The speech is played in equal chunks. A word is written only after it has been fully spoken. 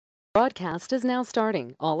Broadcast is now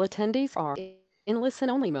starting. All attendees are in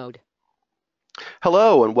listen-only mode.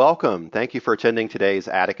 Hello and welcome. Thank you for attending today's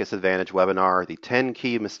Atticus Advantage webinar, the 10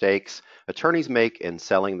 Key Mistakes Attorneys Make in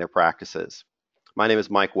Selling Their Practices. My name is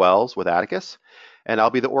Mike Wells with Atticus, and I'll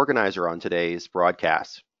be the organizer on today's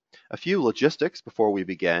broadcast. A few logistics before we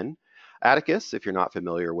begin. Atticus, if you're not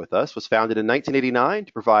familiar with us, was founded in 1989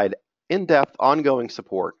 to provide in-depth ongoing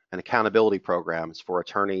support and accountability programs for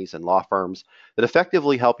attorneys and law firms that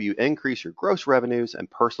effectively help you increase your gross revenues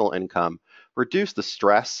and personal income, reduce the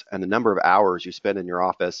stress and the number of hours you spend in your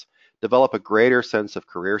office, develop a greater sense of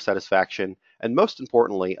career satisfaction, and most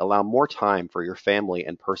importantly, allow more time for your family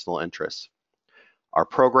and personal interests. Our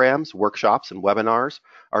programs, workshops, and webinars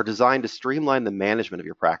are designed to streamline the management of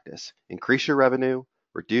your practice, increase your revenue,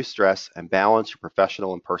 reduce stress, and balance your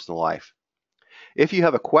professional and personal life. If you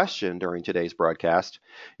have a question during today's broadcast,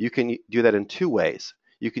 you can do that in two ways.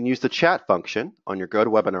 You can use the chat function on your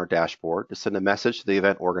GoToWebinar dashboard to send a message to the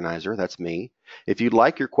event organizer, that's me. If you'd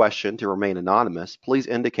like your question to remain anonymous, please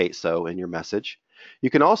indicate so in your message. You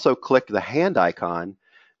can also click the hand icon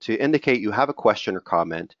to indicate you have a question or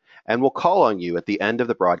comment, and we'll call on you at the end of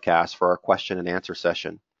the broadcast for our question and answer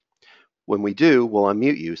session. When we do, we'll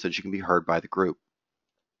unmute you so that you can be heard by the group.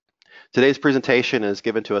 Today's presentation is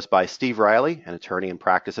given to us by Steve Riley, an attorney and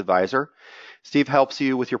practice advisor. Steve helps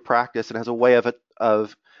you with your practice and has a way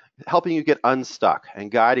of helping you get unstuck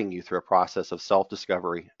and guiding you through a process of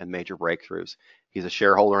self-discovery and major breakthroughs. He's a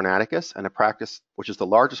shareholder in Atticus and a practice, which is the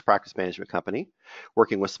largest practice management company,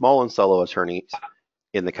 working with small and solo attorneys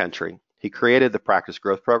in the country. He created the Practice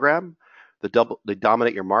Growth Program, the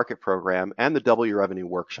Dominate Your Market Program, and the Double Your Revenue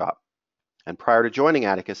Workshop. And prior to joining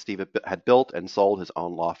Atticus, Steve had built and sold his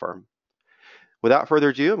own law firm. Without further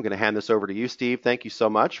ado, I'm going to hand this over to you, Steve. Thank you so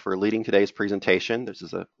much for leading today's presentation. This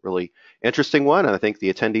is a really interesting one, and I think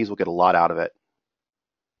the attendees will get a lot out of it.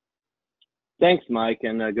 Thanks, Mike,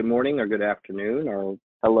 and good morning or good afternoon or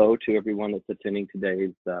hello to everyone that's attending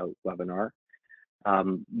today's webinar.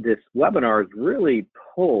 This webinar is really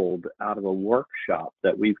pulled out of a workshop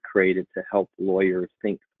that we've created to help lawyers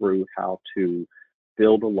think through how to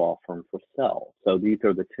build a law firm for sale. So these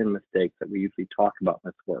are the 10 mistakes that we usually talk about in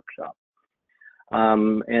this workshop.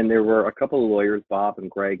 And there were a couple of lawyers, Bob and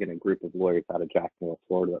Greg, and a group of lawyers out of Jacksonville,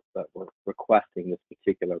 Florida, that were requesting this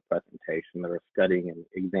particular presentation, that are studying and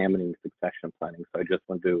examining succession planning. So I just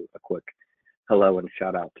want to do a quick hello and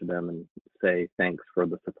shout out to them and say thanks for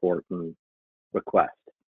the support and request.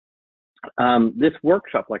 This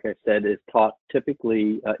workshop, like I said, is taught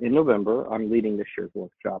typically in November. I'm leading this year's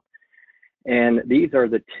workshop. And these are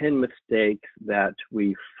the 10 mistakes that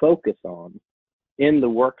we focus on in the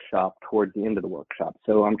workshop towards the end of the workshop.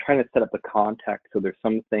 So I'm trying to set up the context. So there's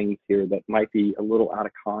some things here that might be a little out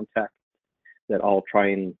of context that I'll try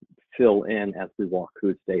and fill in as we walk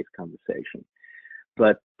through today's conversation.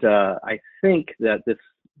 But I think that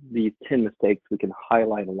these 10 mistakes, we can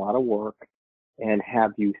highlight a lot of work and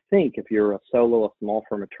have you think, if you're a solo, a small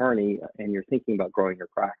firm attorney, and you're thinking about growing your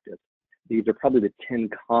practice, these are probably the 10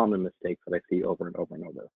 common mistakes that I see over and over and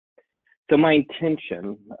over. So my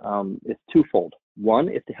intention is twofold. One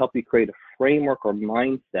is to help you create a framework or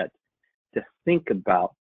mindset to think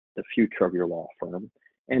about the future of your law firm.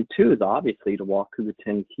 And two is obviously to walk through the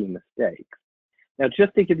 10 key mistakes. Now,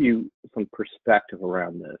 just to give you some perspective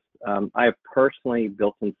around this, I have personally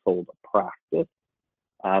built and sold a practice.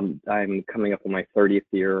 I'm coming up on my 30th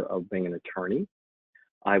year of being an attorney.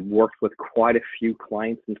 I've worked with quite a few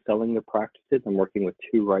clients in selling their practices. I'm working with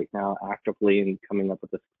 2 right now actively and coming up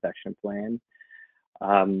with a succession plan.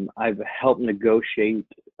 I've helped negotiate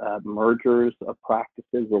mergers of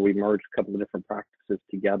practices where we merge a couple of different practices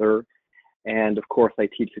together. And of course, I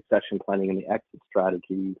teach succession planning and the exit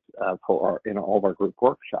strategies in all of our group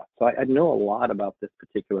workshops. So I know a lot about this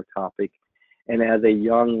particular topic. And as a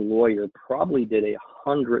young lawyer, probably did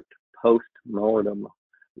 100 post-mortem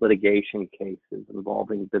litigation cases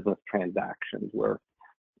involving business transactions where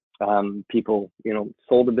people,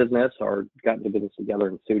 sold a business or got into business together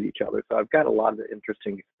and sued each other. So I've got a lot of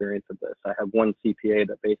interesting experience of this. I have one CPA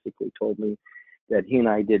that basically told me that he and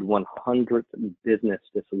I did 100 business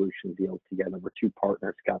dissolution deals together where 2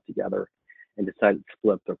 partners got together and decided to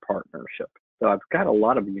split their partnership. So I've got a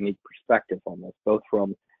lot of unique perspective on this, both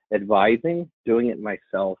from advising, doing it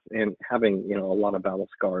myself, and having, a lot of battle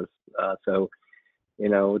scars.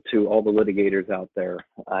 To all the litigators out there,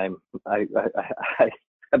 I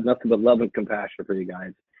have nothing but love and compassion for you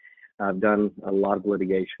guys. I've done a lot of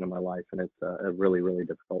litigation in my life, and it's a really, really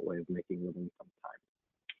difficult way of making a living sometimes.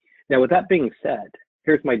 Now, with that being said,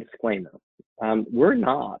 here's my disclaimer.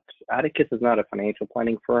 Atticus is not a financial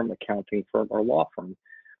planning firm, accounting firm, or law firm.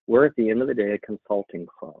 We're at the end of the day a consulting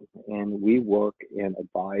firm, and we work and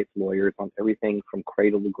advise lawyers on everything from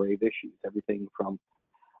cradle to grave issues, everything from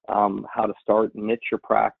how to start and niche your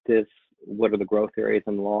practice, what are the growth areas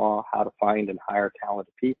in law, how to find and hire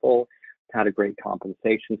talented people, how to create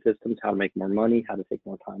compensation systems, how to make more money, how to take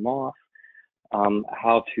more time off,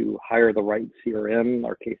 how to hire the right CRM,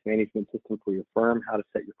 our case management system for your firm, how to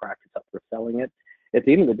set your practice up for selling it. At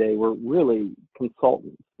the end of the day, we're really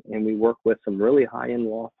consultants, and we work with some really high-end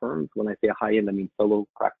law firms. When I say high-end, I mean solo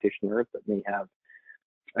practitioners that may have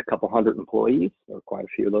a couple hundred employees, or quite a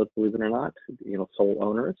few of those, believe it or not, sole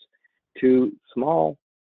owners, to small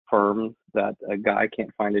firms that a guy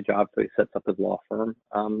can't find a job, so he sets up his law firm,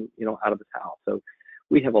 out of his house. So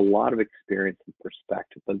we have a lot of experience and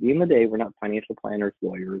perspective. But at the end of the day, we're not financial planners,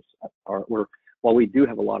 lawyers. While we do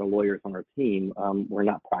have a lot of lawyers on our team, we're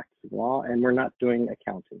not practicing law, and we're not doing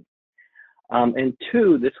accounting. And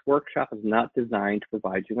two, this workshop is not designed to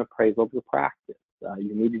provide you an appraisal of your practice.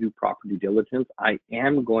 You need to do proper due diligence. I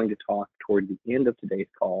am going to talk toward the end of today's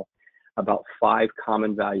call about 5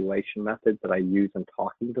 common valuation methods that I use in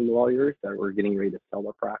talking to lawyers that are getting ready to sell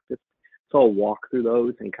their practice. So I'll walk through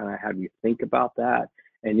those and kind of have you think about that,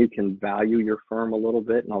 and you can value your firm a little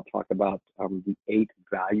bit. And I'll talk about the 8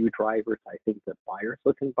 value drivers I think that buyers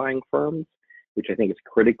look in buying firms, which I think is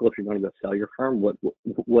critical if you're going to go sell your firm.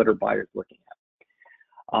 What are buyers looking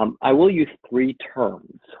at? I will use 3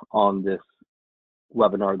 terms on this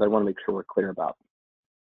webinar that I want to make sure we're clear about.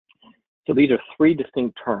 So these are 3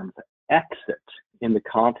 distinct terms. Exit, in the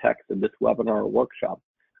context of this webinar or workshop,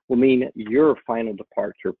 will mean your final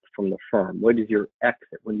departure from the firm. What is your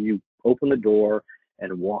exit? When you open the door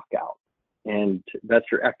and walk out, and that's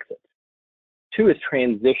your exit. 2 is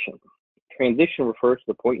transition. Transition refers to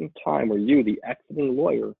the point in time where you, the exiting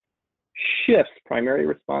lawyer, shifts primary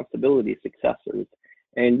responsibility to successors,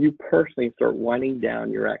 and you personally start winding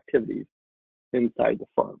down your activities inside the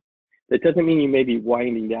firm. That doesn't mean you may be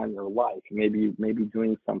winding down your life. You may be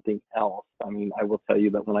doing something else. I mean, I will tell you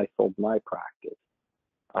that when I sold my practice,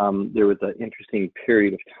 there was an interesting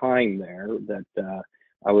period of time there that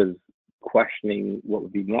I was questioning what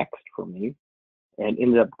would be next for me, and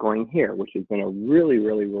ended up going here, which has been a really,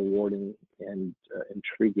 really rewarding and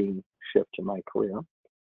intriguing shift in my career.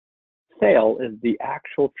 Sale is the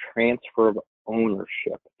actual transfer of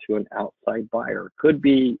ownership to an outside buyer. It could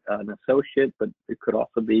be an associate, but it could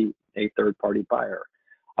also be a third-party buyer.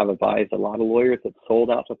 I've advised a lot of lawyers that sold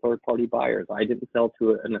out to third-party buyers. I didn't sell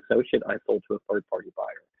to an associate, I sold to a third-party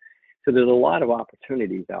buyer. So there's a lot of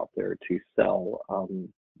opportunities out there to sell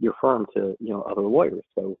your firm to other lawyers,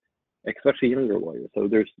 so especially younger lawyers. So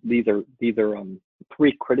these are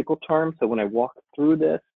 3 critical terms. So when I walk through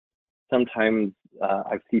this, sometimes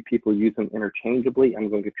I see people use them interchangeably. I'm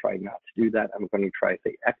going to try not to do that. I'm going to try to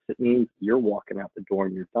say exit means you're walking out the door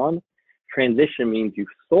and you're done. Transition means you've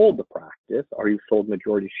sold the practice, or you've sold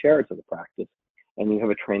majority shares of the practice, and you have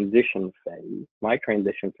a transition phase. My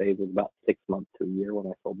transition phase was about 6 months to a year when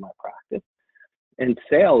I sold my practice. And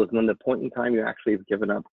sale is when the point in time you actually have given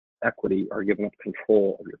up equity or given up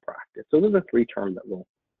control of your practice. So those are 3 terms that we'll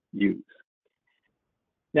use.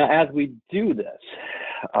 Now, as we do this,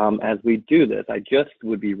 I just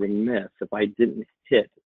would be remiss if I didn't hit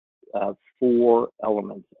 4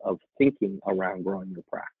 elements of thinking around growing your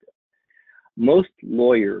practice. Most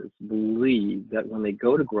lawyers believe that when they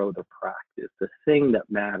go to grow their practice, the thing that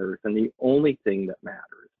matters and the only thing that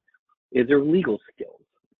matters is their legal skills.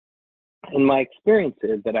 And my experience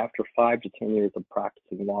is that after 5 to 10 years of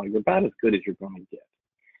practicing law, you're about as good as you're going to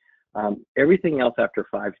get. Everything else after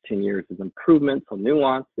 5 to 10 years is improvements or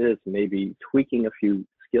nuances, maybe tweaking a few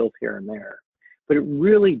skills here and there, but it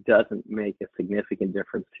really doesn't make a significant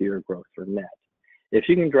difference to your gross or net. If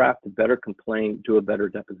you can draft a better complaint, do a better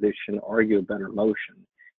deposition, argue a better motion,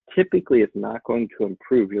 typically it's not going to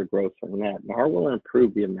improve your gross or net, nor will it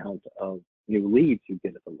improve the amount of new leads you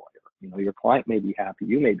get as a lawyer. Your client may be happy,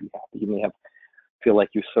 you may be happy, you may feel like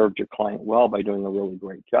you served your client well by doing a really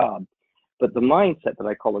great job. But the mindset that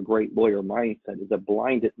I call a great lawyer mindset is a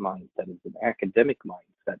blinded mindset. It's an academic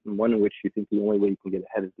mindset, and one in which you think the only way you can get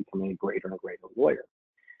ahead is becoming a greater and greater lawyer.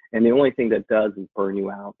 And the only thing that does is burn you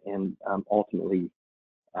out and ultimately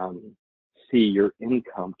see your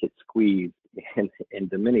income get squeezed and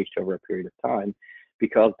diminished over a period of time,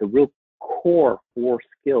 because the real core 4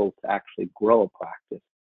 skills to actually grow a practice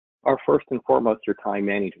are first and foremost your time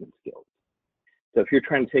management skills. So if you're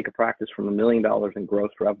trying to take a practice from $1 million in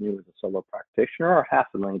gross revenue as a solo practitioner, or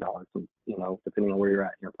 $500,000, depending on where you're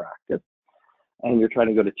at in your practice, and you're trying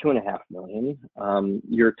to go to $2.5 million,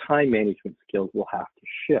 your time management skills will have to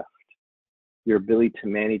shift. Your ability to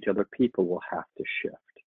manage other people will have to shift.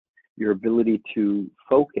 your ability to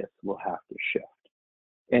focus will have to shift.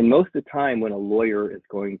 And most of the time when a lawyer is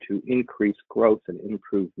going to increase gross and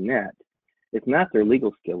improve net, it's not their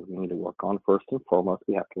legal skills we need to work on. First and foremost,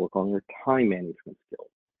 we have to work on your time management skills.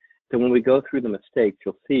 So when we go through the mistakes,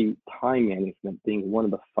 you'll see time management being one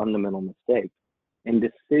of the fundamental mistakes. And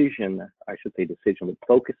decision, but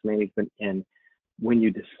focus management and when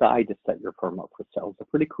you decide to set your firm up for sales is a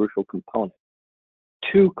pretty crucial component.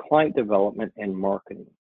 2, client development and marketing.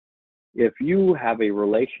 If you have a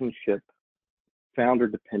relationship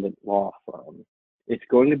founder-dependent law firm, it's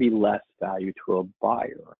going to be less value to a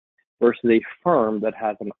buyer versus a firm that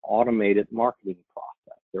has an automated marketing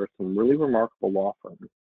process. There are some really remarkable law firms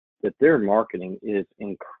that their marketing is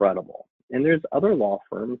incredible. And there's other law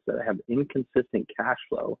firms that have inconsistent cash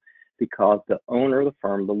flow because the owner of the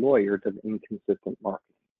firm, the lawyer, does inconsistent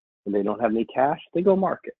marketing. When they don't have any cash, they go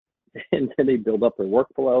market. And then they build up their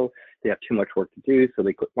workflow. They have too much work to do, so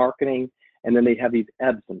they quit marketing. And then they have these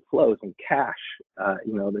ebbs and flows and cash.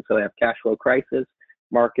 So they have cash flow crisis,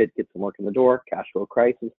 market gets some work in the door, cash flow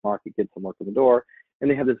crisis, market gets some work in the door. And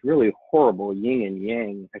they have this really horrible yin and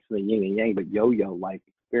yang, actually yin and yang, but yo-yo like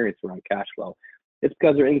experience around cash flow. It's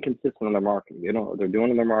because they're inconsistent in their marketing. They don't know what they're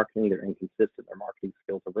doing in their marketing. They're inconsistent. Their marketing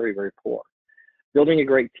skills are very, very poor. Building a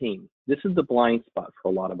great team. This is the blind spot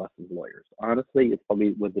for a lot of us as lawyers. Honestly, it's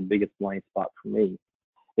probably was the biggest blind spot for me.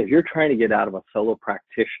 If you're trying to get out of a solo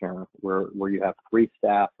practitioner where you have 3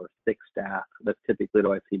 staff or 6 staff, that's typically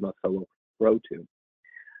what I see most solo grow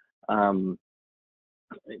to.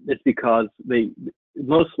 It's because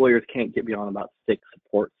most lawyers can't get beyond about 6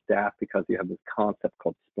 support staff because you have this concept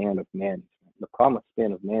called span of management. The problem with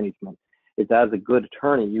span of management is as a good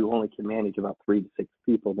attorney, you only can manage about 3 to 6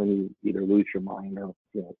 people, then you either lose your mind or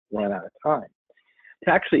run out of time.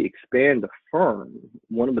 To actually expand the firm,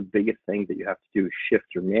 one of the biggest things that you have to do is shift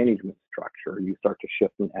your management structure. You start to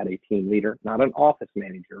shift and add a team leader, not an office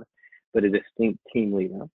manager, but a distinct team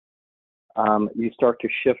leader. You start to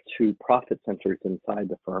shift to profit centers inside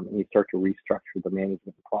the firm, and you start to restructure the management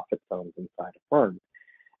and profit zones inside the firm.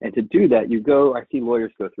 And to do that, I see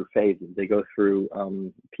lawyers go through phases. They go through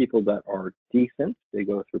people that are decent. They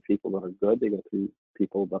go through people that are good. They go through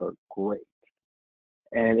people that are great.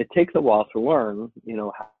 And it takes a while to learn,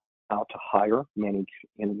 how to hire, manage,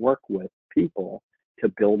 and work with people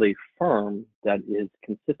to build a firm that is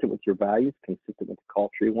consistent with your values, consistent with the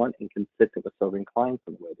culture you want, and consistent with serving clients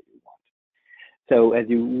in the way that you want. So as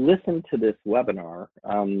you listen to this webinar,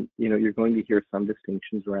 you're going to hear some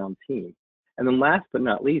distinctions around team. And then last but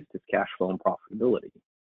not least is cash flow and profitability.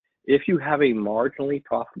 If you have a marginally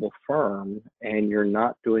profitable firm and you're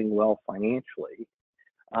not doing well financially,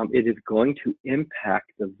 it is going to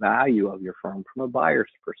impact the value of your firm from a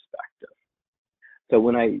buyer's perspective. So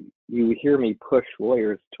when you hear me push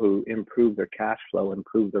lawyers to improve their cash flow,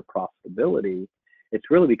 improve their profitability,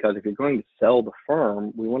 it's really because if you're going to sell the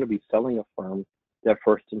firm, we want to be selling a firm that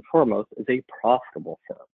first and foremost is a profitable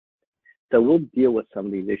firm. So we'll deal with some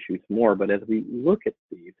of these issues more, but as we look at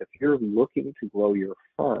these, if you're looking to grow your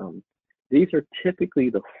firm, these are typically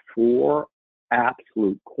the 4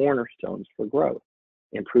 absolute cornerstones for growth: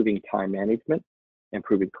 improving time management,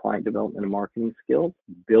 improving client development and marketing skills,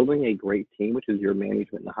 building a great team, which is your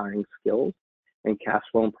management and hiring skills, and cash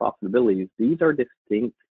flow and profitability. These are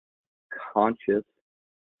distinct, conscious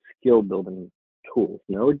skill building tools,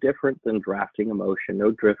 no different than drafting a motion,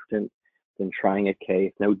 no different than trying a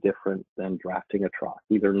case, no different than drafting a trust.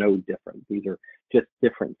 These are no different. These are just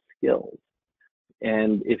different skills.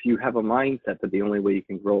 And if you have a mindset that the only way you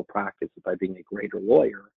can grow a practice is by being a greater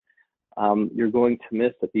lawyer, you're going to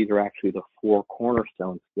miss that these are actually the 4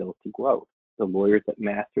 cornerstone skills to growth. The lawyers that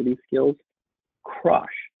master these skills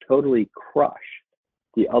totally crush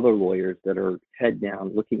the other lawyers that are head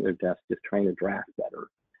down, looking at their desk, just trying to draft better,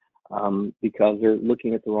 because they're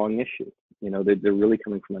looking at the wrong issue. They're really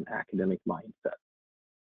coming from an academic mindset.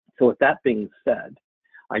 So with that being said,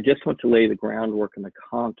 I just want to lay the groundwork and the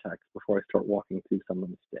context before I start walking through some of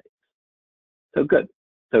the mistakes. So good.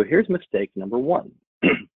 So here's mistake number 1.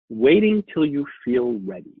 Waiting till you feel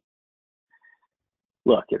ready.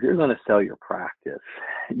 Look, if you're going to sell your practice,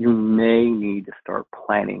 you may need to start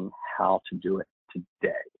planning how to do it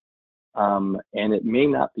today. And it may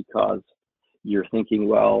not because you're thinking,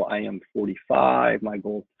 well, I am 45, my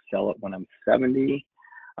goal is to sell it when I'm 70.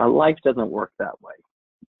 Life doesn't work that way.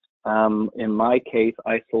 In my case,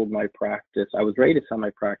 I sold my practice. I was ready to sell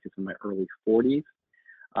my practice in my early 40s.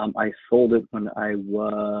 I sold it when I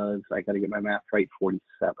got to get my math right,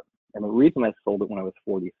 47. And the reason I sold it when I was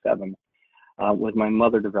 47 was my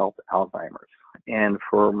mother developed Alzheimer's. And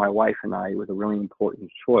for my wife and I, it was a really important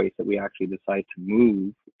choice that we actually decided to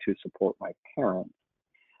move to support my parents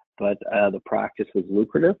but the practice was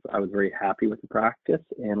lucrative. I was very happy with the practice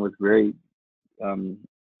and was very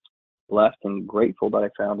blessed and grateful that I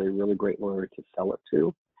found a really great lawyer to sell it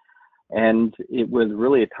to. And it was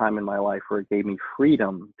really a time in my life where it gave me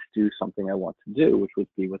freedom to do something I want to do, which was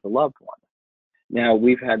be with a loved one. Now,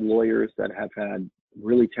 we've had lawyers that have had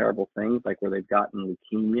really terrible things, like where they've gotten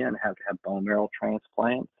leukemia and have to have bone marrow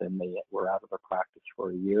transplants, and they were out of their practice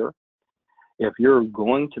for a year. If you're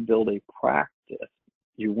going to build a practice,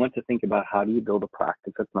 you want to think about how do you build a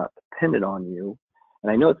practice that's not dependent on you.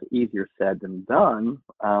 And I know it's easier said than done,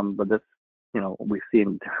 but this, we see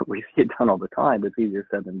it done all the time. It's easier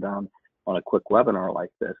said than done on a quick webinar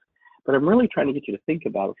like this. But I'm really trying to get you to think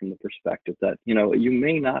about it from the perspective that, you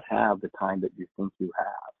may not have the time that you think you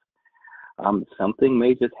have. Something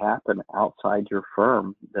may just happen outside your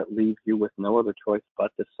firm that leaves you with no other choice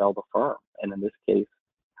but to sell the firm. And in this case,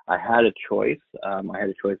 I had a choice. I had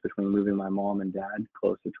a choice between moving my mom and dad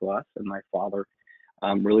closer to us, and my father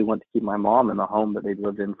really wanted to keep my mom in the home that they'd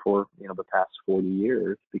lived in for the past 40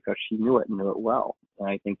 years because she knew it and knew it well. And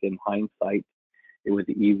I think in hindsight, it was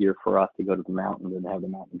easier for us to go to the mountain than have the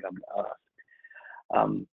mountain come to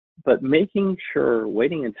us. But making sure,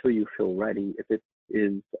 waiting until you feel ready, if it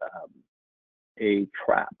is a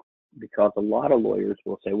trap, because a lot of lawyers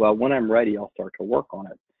will say, well, when I'm ready, I'll start to work on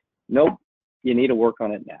it. Nope, you need to work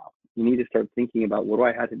on it now. You need to start thinking about what do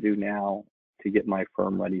I have to do now to get my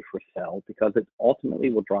firm ready for sale, because it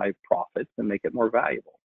ultimately will drive profits and make it more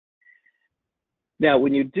valuable. Now,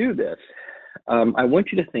 when you do this, I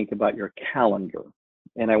want you to think about your calendar,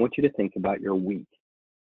 and I want you to think about your week.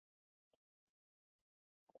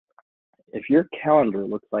 If your calendar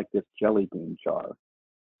looks like this jelly bean jar,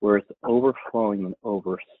 where it's overflowing and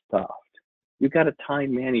overstuffed, you've got a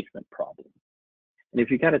time management problem. And if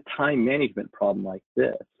you've got a time management problem like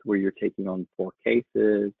this, where you're taking on 4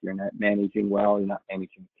 cases, you're not managing well, you're not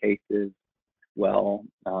managing cases well,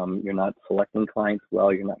 you're not selecting clients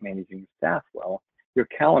well, you're not managing your staff well, your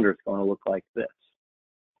calendar is going to look like this.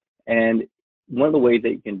 And one of the ways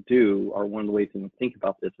that you can do, or one of the ways you can think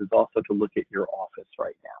about this, is also to look at your office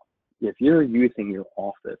right now. If you're using your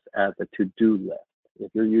office as a to-do list, if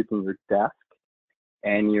you're using your desk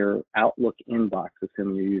and your Outlook inbox,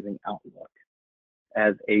 assuming you're using Outlook,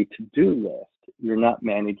 as a to-do list, you're not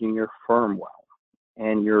managing your firm well,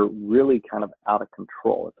 and you're really kind of out of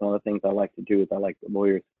control. It's one of the things I like to do is I like the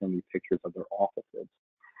lawyers to send me pictures of their offices.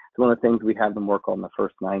 It's one of the things we have them work on the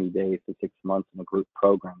first 90 days to 6 months in a group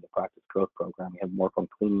program, the Practice Growth Program. We have them work on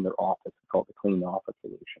cleaning their office. It's called the Clean Office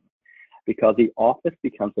Solution, because the office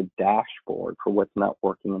becomes a dashboard for what's not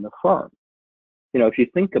working in the firm. If you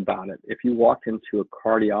think about it, if you walked into a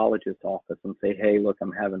cardiologist's office and say, hey, look,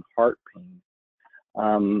 I'm having heart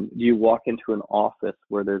pain, you walk into an office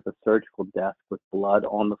where there's a surgical desk with blood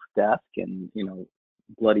on the desk and,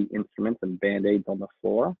 bloody instruments and Band-Aids on the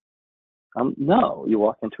floor. No, you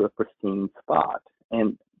walk into a pristine spot.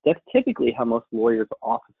 And that's typically how most lawyers'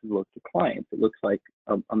 offices look to clients. It looks like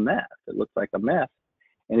a mess. It looks like a mess.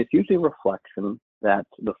 And it's usually a reflection that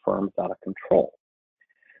the firm's out of control.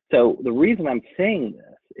 So the reason I'm saying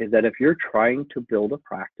this is that if you're trying to build a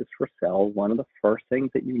practice for sale, one of the first things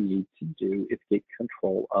that you need to do is get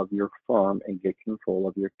control of your firm and get control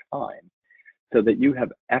of your time so that you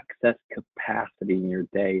have excess capacity in your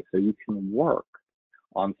day so you can work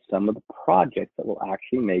on some of the projects that will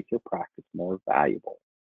actually make your practice more valuable.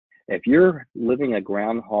 If you're living a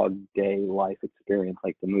Groundhog Day life experience,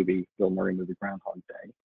 like the Bill Murray movie Groundhog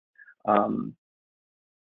Day,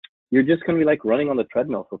 you're just going to be like running on the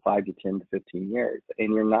treadmill for 5 to 10 to 15 years,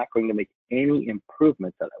 and you're not going to make any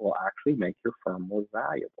improvements that will actually make your firm more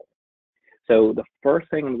valuable. So the first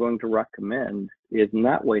thing I'm going to recommend is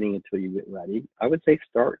not waiting until you get ready. I would say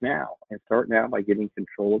start now, and start now by getting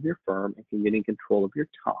control of your firm and getting control of your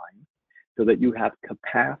time so that you have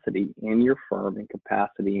capacity in your firm and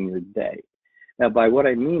capacity in your day. Now, by what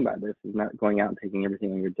I mean by this is not going out and taking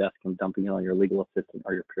everything on your desk and dumping it on your legal assistant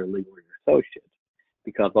or your paralegal or your associate,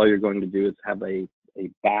 because all you're going to do is have a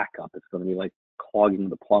backup. It's going to be like clogging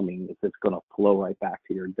the plumbing. It's just going to flow right back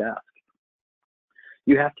to your desk.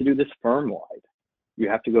 You have to do this firm-wide. You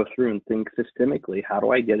have to go through and think systemically, how do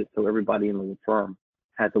I get it so everybody in the firm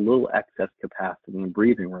has a little excess capacity and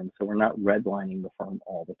breathing room so we're not redlining the firm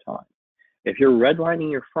all the time. If you're redlining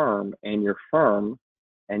your firm and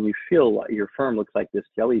you feel like your firm looks like this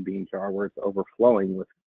jelly bean jar where it's overflowing with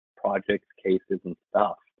projects, cases, and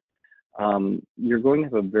stuff, you're going to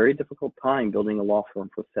have a very difficult time building a law firm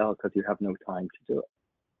for sale because you have no time to do it.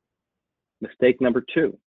 Mistake number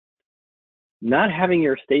 2, not having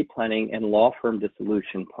your estate planning and law firm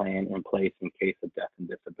dissolution plan in place in case of death and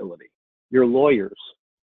disability. Your lawyers,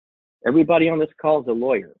 everybody on this call is a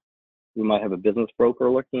lawyer. We might have a business broker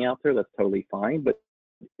looking out there. That's totally fine. But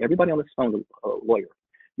everybody on this phone is a lawyer.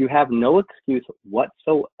 You have no excuse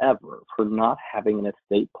whatsoever for not having an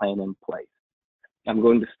estate plan in place. I'm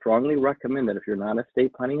going to strongly recommend that if you're not an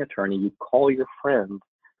estate planning attorney, you call your friend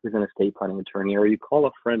who's an estate planning attorney, or you call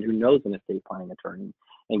a friend who knows an estate planning attorney,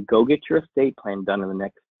 and go get your estate plan done in the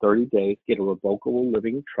next 30 days, get a revocable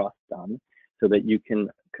living trust done so that you can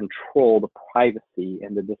control the privacy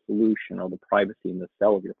and the dissolution, or the privacy and the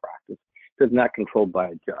sale of your practice. So it's not controlled by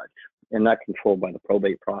a judge and not controlled by the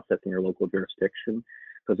probate process in your local jurisdiction.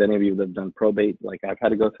 Because any of you that have done probate, like I've had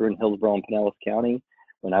to go through in Hillsborough and Pinellas County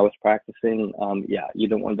when I was practicing, you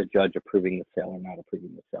don't want the judge approving the sale or not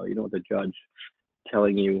approving the sale. You don't want the judge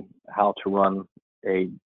telling you how to run a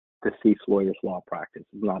deceased lawyer's law practice.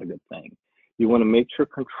 It's not a good thing. You want to make sure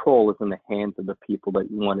control is in the hands of the people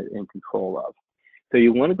that you want it in control of. So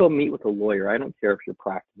you want to go meet with a lawyer. I don't care if your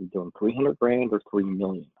practice is doing 300 grand or 3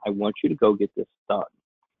 million. I want you to go get this done.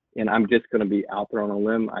 And I'm just going to be out there on a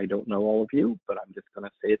limb. I don't know all of you, but I'm just going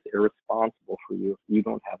to say it's irresponsible for you if you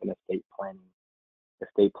don't have an estate plan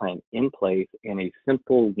in place and a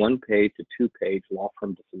simple 1-page to 2-page law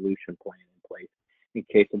firm dissolution plan in place in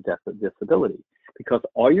case of death or disability. Because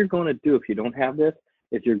all you're going to do if you don't have this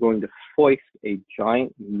is you're going to foist a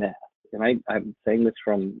giant mess. And I'm saying this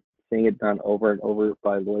from seeing it done over and over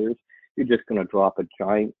by lawyers. You're just going to drop a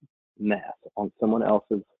giant mess on someone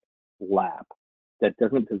else's lap that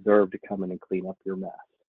doesn't deserve to come in and clean up your mess.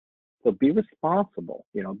 So be responsible,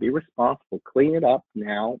 be responsible, clean it up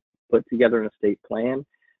now, put together an estate plan,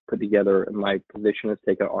 put together, my position is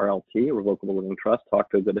take an RLT, a revocable living trust,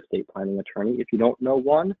 talk to a good estate planning attorney. If you don't know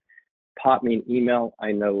one, pop me an email.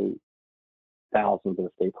 I know thousands of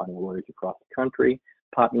estate planning lawyers across the country.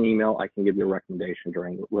 Pop me an email. I can give you a recommendation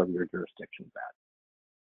during wherever your jurisdiction's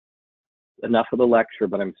at. Enough of the lecture,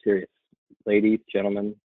 but I'm serious. Ladies,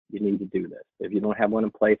 gentlemen, you need to do this. If you don't have one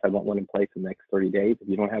in place, I want one in place in the next 30 days. If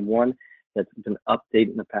you don't have one that's been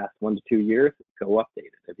updated in the past 1 to 2 years, go update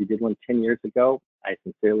it. If you did one 10 years ago, I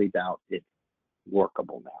sincerely doubt it's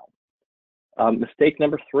workable now. Mistake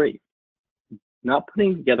number 3, not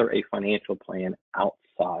putting together a financial plan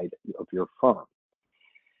outside of your firm.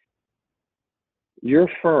 Your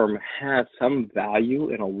firm has some value,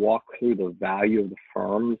 and I'll walk through the value of the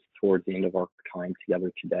firms towards the end of our time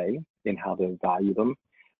together today and how to value them.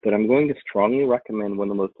 But I'm going to strongly recommend one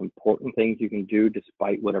of the most important things you can do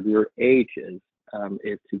despite whatever your age is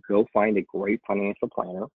to go find a great financial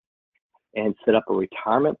planner and set up a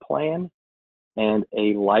retirement plan and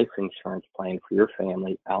a life insurance plan for your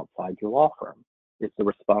family outside your law firm. It's a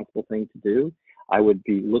responsible thing to do. I would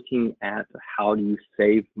be looking at how do you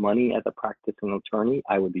save money as a practicing attorney.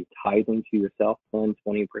 I would be tithing to yourself 10,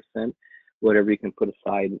 20%, whatever you can put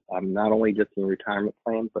aside, not only just in your retirement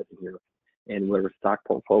plan, but in whatever stock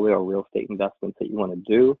portfolio or real estate investments that you want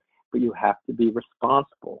to do. But you have to be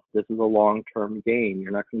responsible. This is a long-term game.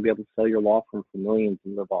 You're not going to be able to sell your law firm for millions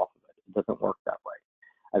and live off of it. It doesn't work that way.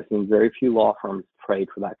 I've seen very few law firms trade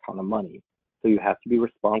for that kind of money. So you have to be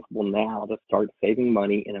responsible now to start saving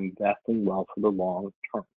money and investing well for the long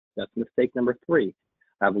term. That's mistake number 3.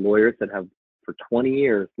 I have lawyers that have for 20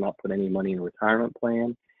 years not put any money in a retirement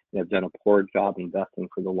plan and have done a poor job investing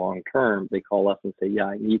for the long term. They call us and say, yeah,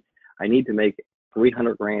 I need to make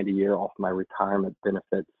 300 grand a year off my retirement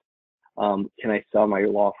benefits. Can I sell my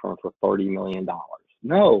law firm for $30 million?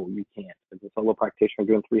 No, you can't. As a solo practitioner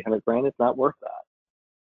doing 300 grand, it's not worth that.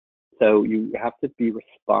 So you have to be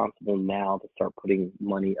responsible now to start putting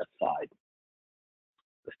money aside.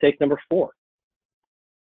 Mistake number 4.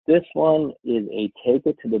 This one is a take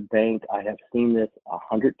it to the bank. I have seen this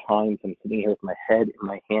 100 times. I'm sitting here with my head in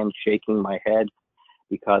my hand, shaking my head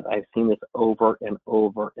because I've seen this over and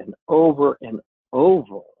over and over and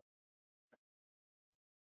over.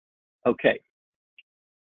 Okay.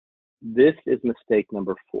 This is mistake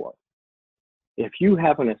number 4. If you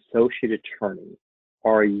have an associate attorney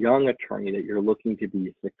or a young attorney that you're looking to be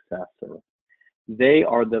a successor, they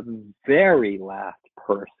are the very last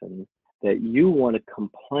person that you want to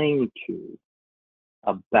complain to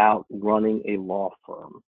about running a law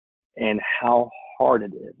firm and how hard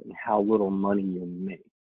it is and how little money you make.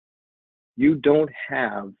 You don't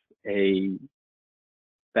have a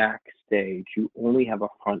backstage, you only have a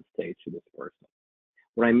front stage to this person.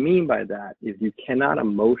 What I mean by that is you cannot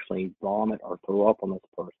emotionally vomit or throw up on this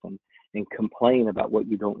person and complain about what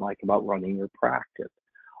you don't like about running your practice.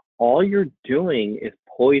 All you're doing is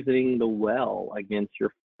poisoning the well against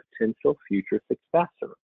your potential future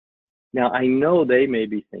successor. Now, I know they may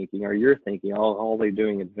be thinking, or you're thinking, oh, all they're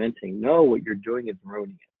doing is venting. No, what you're doing is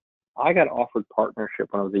ruining it. I got offered partnership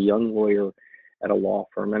when I was a young lawyer at a law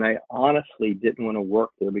firm, and I honestly didn't want to work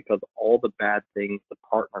there because all the bad things the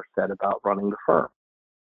partner said about running the firm.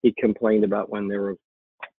 He complained about when there was,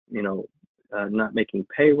 not making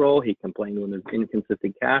payroll. He complained when there's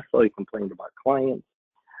inconsistent cash flow. He complained about clients.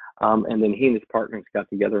 And then he and his partners got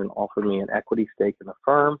together and offered me an equity stake in the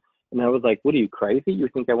firm. And I was like, what are you, crazy? You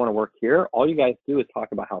think I want to work here? All you guys do is talk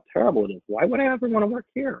about how terrible it is. Why would I ever want to work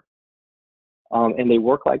here? And they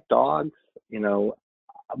work like dogs.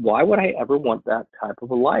 Why would I ever want that type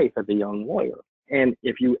of a life as a young lawyer? And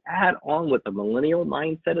if you add on what the millennial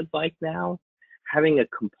mindset is like now, having a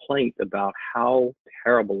complaint about how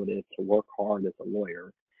terrible it is to work hard as a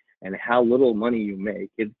lawyer and how little money you make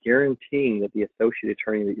is guaranteeing that the associate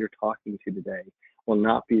attorney that you're talking to today will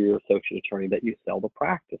not be your associate attorney that you sell the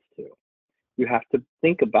practice to. You have to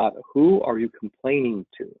think about, who are you complaining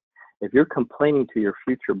to? If you're complaining to your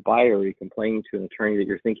future buyer, or you're complaining to an attorney that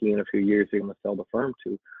you're thinking in a few years you're going to sell the firm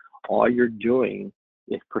to, all you're doing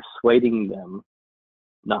is persuading them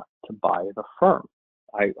not to buy the firm.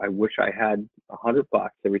 I wish I had $100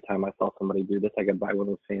 every time I saw somebody do this. I could buy one of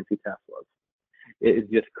those fancy Teslas. It is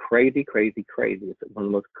just crazy, crazy, crazy. It's one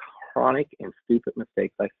of the most chronic and stupid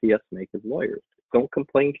mistakes I see us make as lawyers. Don't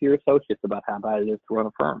complain to your associates about how bad it is to run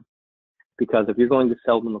a firm. Because if you're going to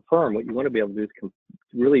sell them a firm, what you want to be able to do is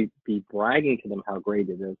really be bragging to them how great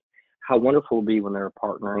it is, how wonderful it will be when they're a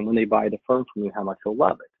partner, and when they buy the firm from you, how much they'll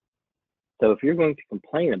love it. So if you're going to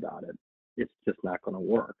complain about it, it's just not going to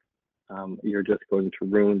work. You're just going to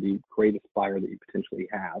ruin the greatest buyer that you potentially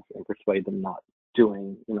have and persuade them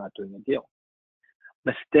you're not doing a deal.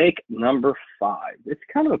 Mistake number 5. It's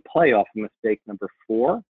kind of a play off of mistake number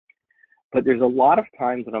 4, but there's a lot of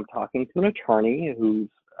times when I'm talking to an attorney who's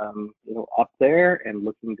up there and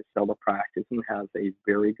looking to sell the practice and has a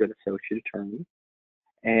very good associate attorney,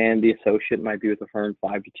 and the associate might be with the firm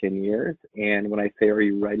 5 to 10 years. And when I say, are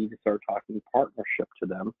you ready to start talking partnership to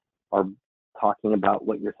them, or talking about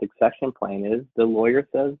what your succession plan is, the lawyer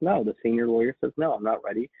says no. The senior lawyer says, no, I'm not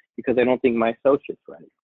ready because I don't think my associate's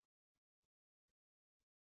ready.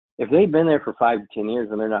 If they've been there for 5 to 10 years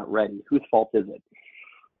and they're not ready, whose fault is it?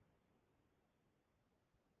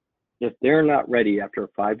 If they're not ready after a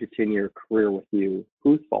 5 to 10 year career with you,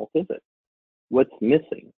 whose fault is it? What's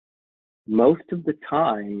missing? Most of the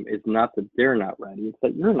time is not that they're not ready, it's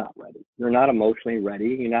that you're not ready. You're not emotionally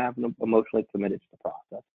ready. You're not emotionally committed to the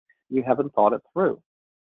process. You haven't thought it through.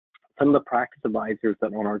 Some of the practice advisors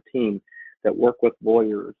that are on our team that work with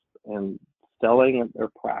lawyers and selling their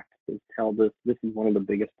practices tell this is one of the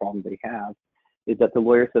biggest problems they have, is that the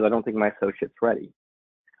lawyer says, I don't think my associate's ready.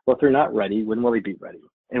 Well, if they're not ready, when will they be ready?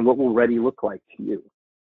 And what will ready look like to you?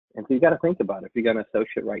 And so you got to think about it. If you got an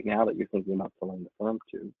associate right now that you're thinking about selling the firm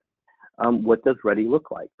to, what does ready look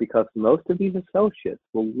like? Because most of these associates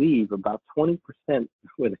will leave about 20%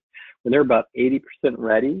 when they're about 80%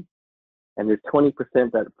 ready, and there's 20%,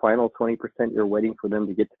 that final 20% you're waiting for them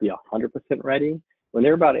to get to be 100% ready. When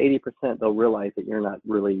they're about 80%, they'll realize that you're not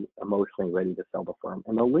really emotionally ready to sell the firm,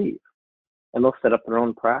 and they'll leave, and they'll set up their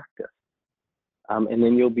own practice. And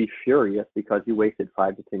then you'll be furious because you wasted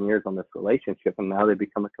 5 to 10 years on this relationship, and now they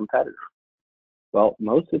become a competitor. Well,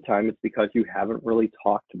 most of the time it's because you haven't really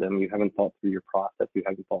talked to them, you haven't thought through your process, you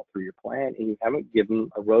haven't thought through your plan, and you haven't given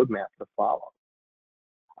a roadmap to follow.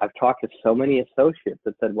 I've talked to so many associates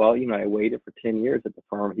that said, well, I waited for 10 years at the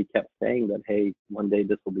firm. He kept saying that, hey, one day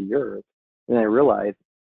this will be yours. And I realized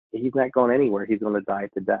he's not going anywhere. He's going to die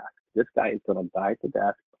at the desk. This guy is going to die at the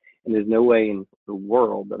desk, and there's no way in the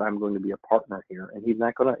world that I'm going to be a partner here. And he's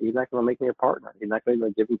not going to make me a partner. He's not going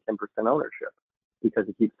to give me 10% ownership because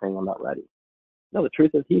he keeps saying I'm not ready. No, the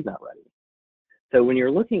truth is he's not ready. So when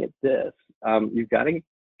you're looking at this, you've got to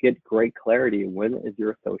get great clarity. When is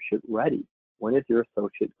your associate ready? When is your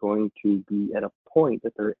associate going to be at a point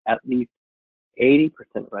that they're at least 80%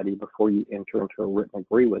 ready before you enter into a written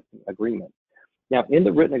agreement? Now, in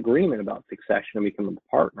the written agreement about succession and becoming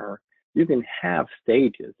a partner, you can have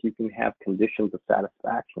stages. You can have conditions of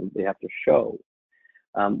satisfaction they have to show.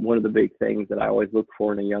 One of the big things that I always look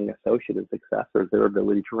for in a young associate as successor is their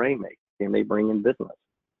ability to rainmake. Can they bring in business?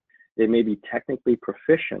 They may be technically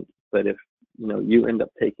proficient, but if you end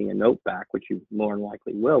up taking a note back, which you more than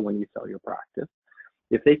likely will when you sell your practice,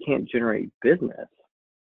 if they can't generate business,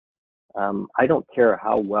 I don't care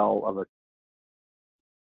how well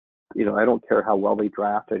I don't care how well they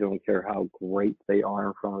draft. I don't care how great they are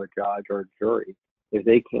in front of a judge or a jury. If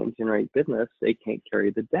they can't generate business, they can't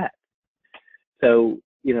carry the debt. So,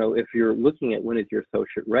 if you're looking at when is your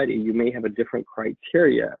associate ready, you may have a different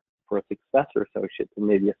criteria for a successor associate than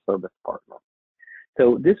maybe a service partner.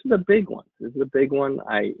 So this is a big one. This is a big one.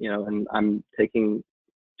 And I'm taking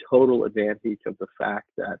total advantage of the fact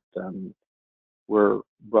that We're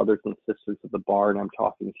brothers and sisters at the bar, and I'm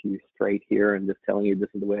talking to you straight here and just telling you this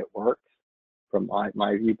is the way it works from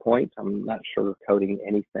my viewpoint. I'm not sugarcoating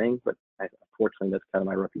anything, but unfortunately, that's kind of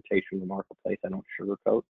my reputation in the marketplace. I don't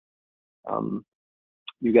sugarcoat.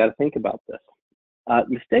 You got to think about this.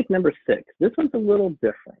 Mistake number 6. This one's a little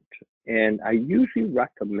different, and I usually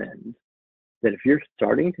recommend that if you're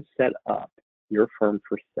starting to set up your firm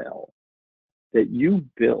for sale, that you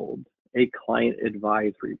build a client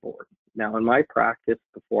advisory board. Now, in my practice,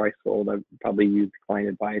 before I sold, I've probably used client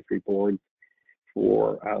advisory boards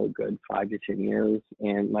for a good 5 to 10 years,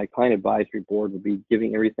 and my client advisory board would be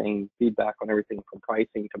giving everything, feedback on everything from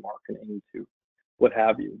pricing to marketing to what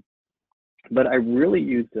have you. But I really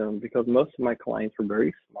used them because most of my clients were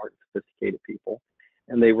very smart, sophisticated people,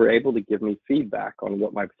 and they were able to give me feedback on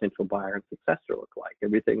what my potential buyer and successor looked like,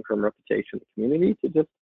 everything from reputation to community to just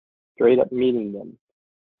straight up meeting them.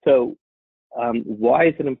 So why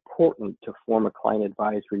is it important to form a client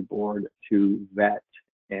advisory board to vet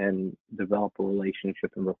and develop a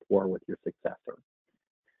relationship and rapport with your successor?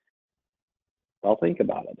 Well, think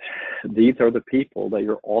about it. These are the people that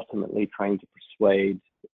you're ultimately trying to persuade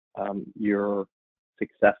your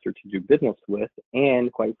successor to do business with,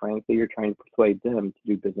 and quite frankly, you're trying to persuade them to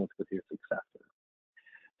do business with your successor.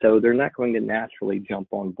 So they're not going to naturally jump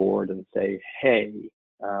on board and say, hey,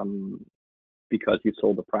 because you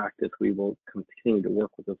sold the practice, we will continue to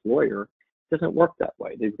work with this lawyer. It doesn't work that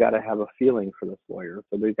way. They've got to have a feeling for this lawyer.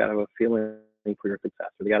 So they've got to have a feeling for your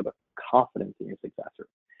successor. They got to have confidence in your successor.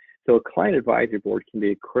 So a client advisory board can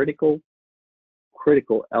be a critical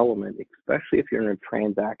element, especially if you're in a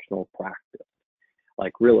transactional practice,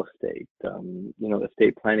 like real estate,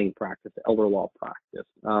 estate planning practice, elder law practice,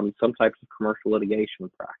 some types of commercial litigation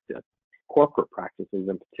practice, corporate practices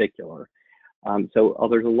in particular. So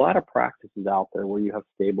there's a lot of practices out there where you have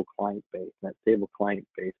stable client base, and that stable client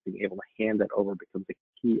base, being able to hand that over becomes a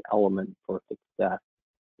key element for success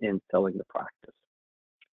in selling the practice.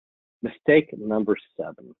 Mistake number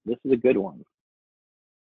 7. This is a good one.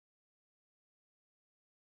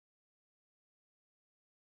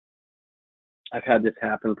 I've had this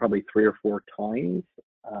happen probably 3 or 4 times.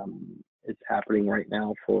 It's happening right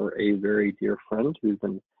now for a very dear friend who's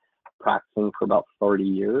been practicing for about 30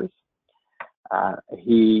 years.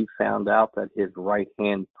 He found out that his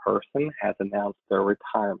right-hand person has announced their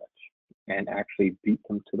retirement and actually beat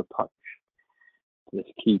them to the punch. This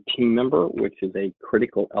key team member, which is a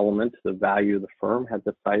critical element to the value of the firm, has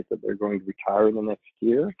decided that they're going to retire in the next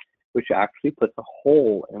year, which actually puts a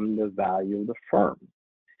hole in the value of the firm.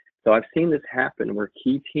 So I've seen this happen where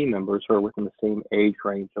key team members who are within the same age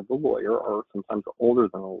range of the lawyer, or sometimes older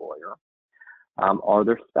than a lawyer, or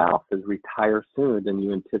their spouses retire sooner than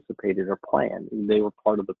you anticipated or planned. They were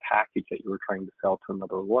part of the package that you were trying to sell to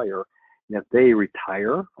another lawyer. And if they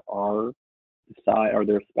retire or decide, or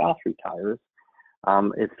their spouse retires,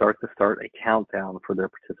 it starts a countdown for their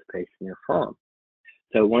participation in your firm.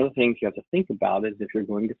 So one of the things you have to think about is if you're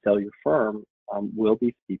going to sell your firm, will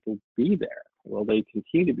these people be there? Will they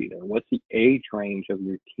continue to be there? What's the age range of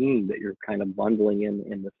your team that you're kind of bundling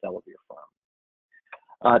in the sale of your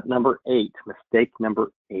firm? Number 8, mistake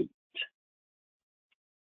number 8.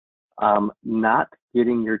 Not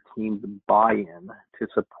getting your team's buy-in to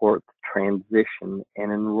support the transition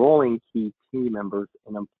and enrolling key team members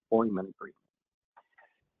in employment agreements.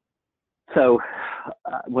 So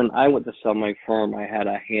when I went to sell my firm, I had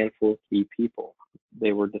a handful of key people.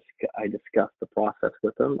 I discussed the process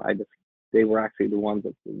with them. They were actually the ones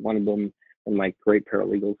that one of them and my great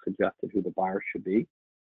paralegals suggested who the buyer should be.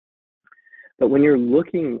 But when you're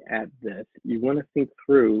looking at this, you want to think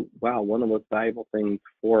through, wow, one of the most valuable things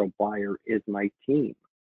for a buyer is my team.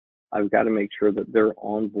 I've got to make sure that they're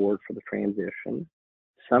on board for the transition.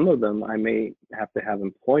 Some of them, I may have to have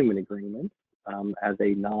employment agreements. As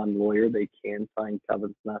a non-lawyer, they can sign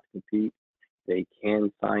covenants not to compete. They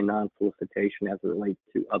can sign non-solicitation as it relates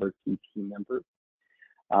to other key team members.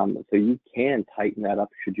 So you can tighten that up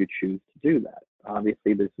should you choose to do that.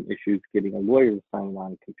 Obviously, there's some issues getting a lawyer to sign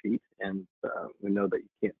non-compete, and we know that you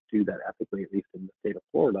can't do that ethically, at least in the state of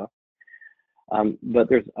Florida. But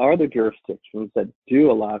there's other jurisdictions that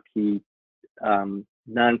do allow key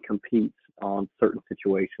non-competes on certain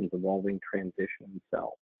situations involving transition and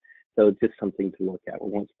sell. So it's just something to look at. We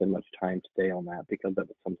won't spend much time today on that because that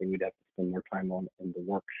was something we'd have to spend more time on in the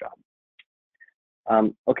workshop.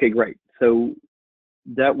 Okay, great. So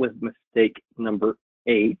that was mistake number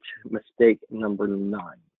 8. Mistake number 9.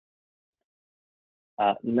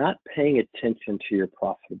 Not paying attention to your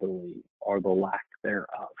profitability or the lack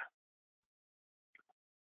thereof.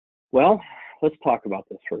 Well, let's talk about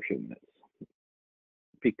this for a few minutes,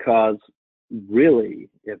 because really,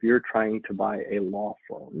 if you're trying to buy a law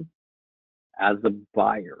firm as a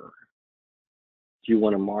buyer, do you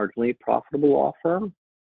want a marginally profitable law firm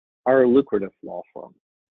or a lucrative law firm?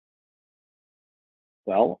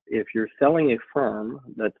 Well, if you're selling a firm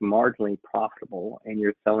that's marginally profitable and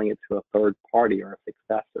you're selling it to a third party or a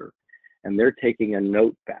successor, and they're taking a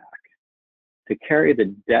note back to carry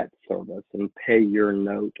the debt service and pay your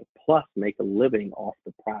note plus make a living off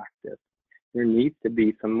the practice, there needs to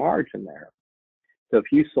be some margin there. So if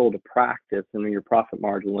you sold a practice and your profit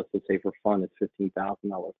margin, let's just say for fun, is $15,000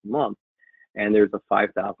 a month, and there's a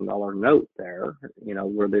 $5,000 note there,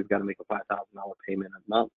 where they've got to make a $5,000 payment a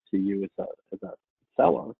month to you as a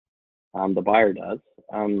seller, the buyer does,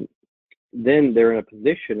 then they're in a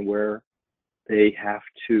position where they have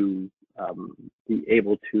to be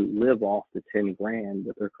able to live off the 10 grand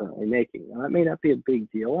that they're currently making. Now, that may not be a big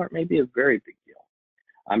deal, or it may be a very big deal.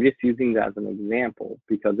 I'm just using that as an example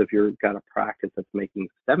because if you've got a practice that's making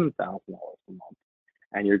 $7,000 a month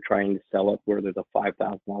and you're trying to sell it where there's a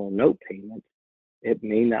 $5,000 note payment, it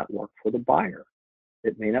may not work for the buyer.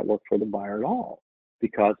 It may not work for the buyer at all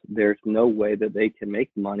because there's no way that they can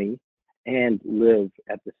make money and live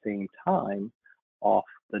at the same time off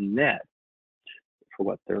the net for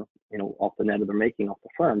what they're, off the net that they're making off the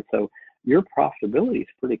firm. So your profitability is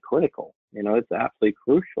pretty critical. It's absolutely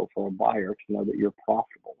crucial for a buyer to know that you're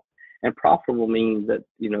profitable. And profitable means that,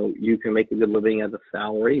 you can make a good living as a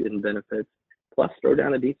salary and benefits, plus throw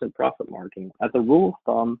down a decent profit margin. As a rule of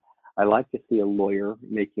thumb, I like to see a lawyer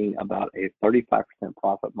making about a 35%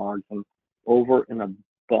 profit margin over and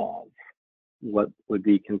above what would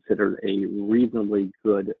be considered a reasonably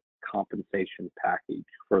good compensation package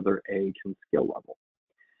for their age and skill level.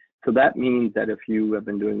 So that means that if you have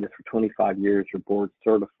been doing this for 25 years, you're board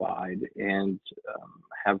certified and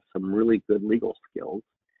have some really good legal skills,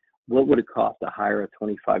 what would it cost to hire a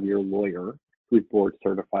 25-year lawyer who's board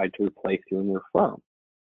certified to replace you in your firm?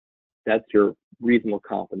 That's your reasonable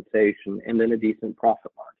compensation and then a decent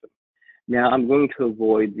profit margin. Now, I'm going to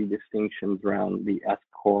avoid the distinctions around the S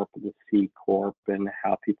Corp, the C Corp, and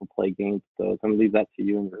how people play games with those. I'm going to leave that to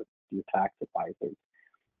you and your tax advisors.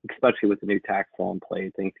 Especially with the new tax law in play,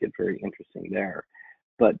 things get very interesting there.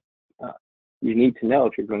 But you need to know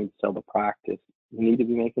if you're going to sell the practice, you need to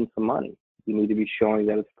be making some money. You need to be showing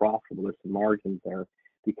that it's profitable. There's some margins there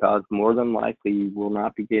because more than likely you will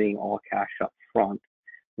not be getting all cash up front.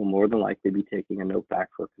 You'll more than likely be taking a note back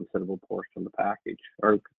for a considerable portion of the package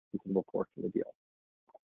or a considerable portion of the deal.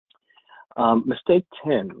 Mistake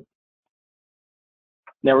 10.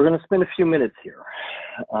 Now we're going to spend a few minutes here.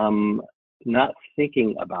 Not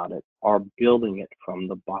thinking about it or building it from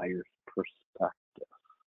the buyer's perspective.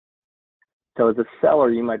 So as a seller,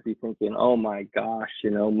 you might be thinking, oh my gosh,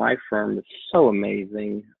 my firm is so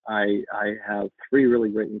amazing. I have 3 really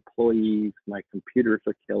great employees. My computers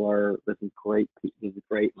are killer. This is great.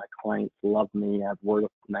 My clients love me. I have word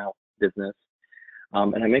of mouth business.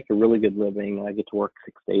 And I make a really good living. And I get to work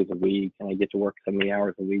 6 days a week and I get to work 70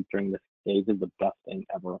 hours a week during this days is the best thing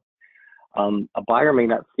ever. A buyer may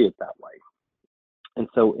not see it that way. And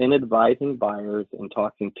so in advising buyers and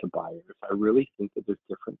talking to buyers, I really think that there's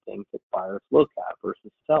different things that buyers look at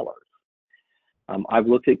versus sellers. I've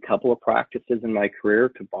looked at a couple of practices in my career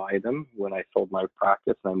to buy them. When I sold my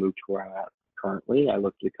practice and I moved to where I'm at currently, I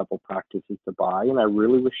looked at a couple of practices to buy, and I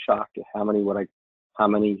really was shocked at how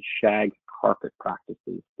many shag carpet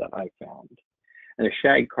practices that I found. And a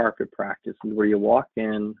shag carpet practice is where you walk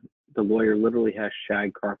in, the lawyer literally has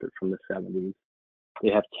shag carpet from the 70s. They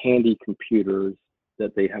have Tandy computers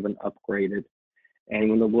that they haven't upgraded. And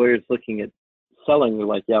when the lawyer's looking at selling, they're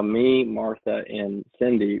like, yeah, me, Martha, and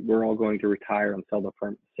Cindy, we're all going to retire and sell the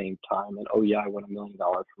firm at the same time. And oh yeah, I want $1 million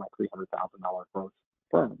for my $300,000 gross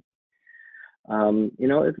firm.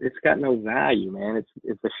 It's got no value, man.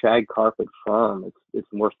 It's a shag carpet firm.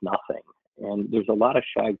 It's worth nothing. And there's a lot of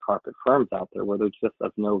shag carpet firms out there where there's just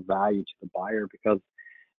of no value to the buyer because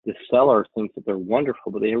the seller thinks that they're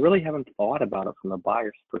wonderful, but they really haven't thought about it from the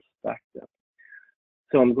buyer's perspective.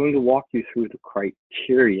 So I'm going to walk you through the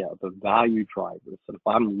criteria, the value drivers. So if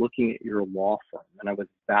I'm looking at your law firm and I was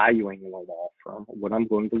valuing your law firm, what I'm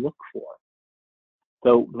going to look for.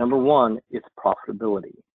 So number one is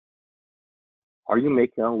profitability. Are you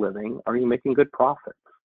making a living? Are you making good profits?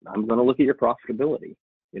 I'm going to look at your profitability.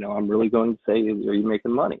 I'm really going to say, are you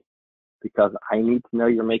making money? Because I need to know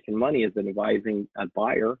you're making money as an advising a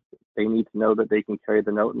buyer. They need to know that they can carry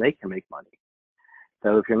the note and they can make money.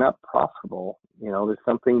 So if you're not profitable, there's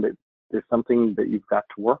something that you've got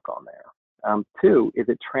to work on there. 2, is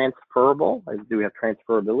it transferable? Do we have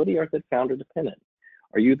transferability, or is it founder dependent?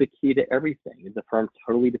 Are you the key to everything? Is the firm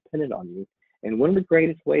totally dependent on you? And one of the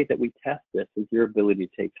greatest ways that we test this is your ability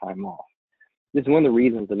to take time off. This is one of the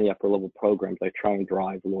reasons in the upper level programs I try and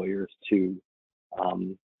drive lawyers to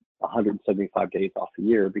 175 days off a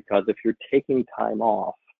year, because if you're taking time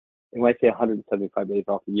off, and when I say 175 days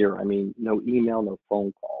off a year, I mean no email, no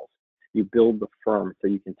phone calls. You build the firm so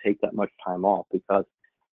you can take that much time off, because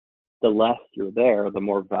the less you're there, the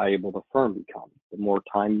more valuable the firm becomes. The more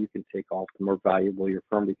time you can take off, the more valuable your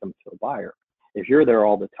firm becomes to a buyer. If you're there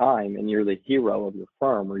all the time and you're the hero of your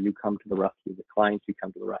firm, or you come to the rescue of the clients, you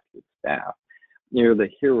come to the rescue of the staff, you're the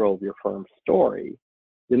hero of your firm's story,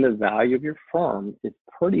 then the value of your firm is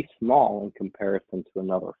pretty small in comparison to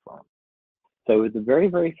another firm. So it's very,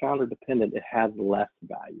 very founder dependent. It has less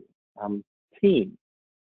value. Team.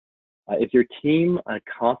 Is your team a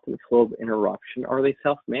constant flow of interruption, or are they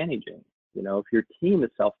self-managing? You know, if your team is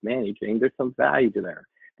self-managing, there's some value to there.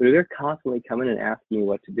 But if they're constantly coming and asking you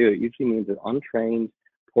what to do, it usually means they're untrained,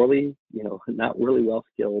 poorly, you know, not really well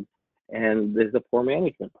skilled, and there's a poor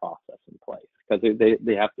management process in place, because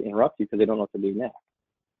they have to interrupt you because they don't know what to do next.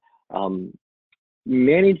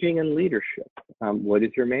 Managing and leadership. What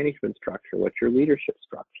is your management structure? What's your leadership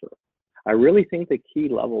structure? I really think the key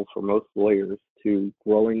level for most lawyers to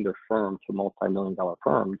growing their firm to multi-million-dollar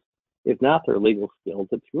firms is not their legal skills.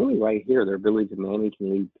 It's really right here, their ability to manage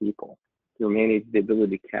and lead people, to manage the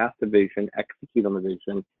ability to cast a vision, execute on the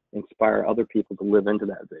vision, inspire other people to live into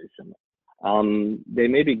that vision. They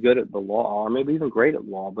may be good at the law, or maybe even great at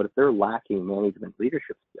law, but if they're lacking management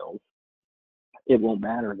leadership skills, it won't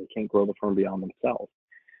matter. They can't grow the firm beyond themselves.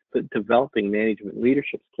 But developing management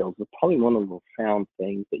leadership skills is probably one of the profound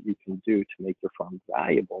things that you can do to make your firm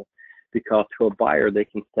valuable, because to a buyer, they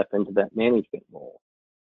can step into that management role.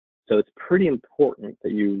 So it's pretty important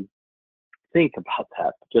that you think about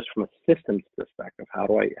that just from a systems perspective. How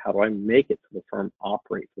do I make it so the firm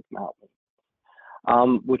operates without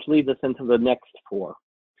me? Which leads us into the next four: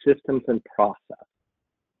 systems and process.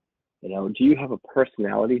 You know, do you have a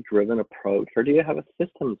personality-driven approach, or do you have a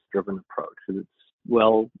systems-driven approach? Is it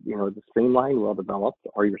well, you know, the streamlined, well-developed?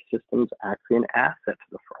 Are your systems actually an asset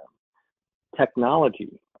to the firm?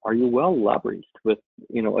 Technology. Are you well leveraged with,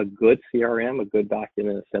 you know, a good CRM, a good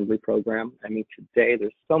document assembly program? I mean, today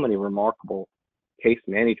there's so many remarkable case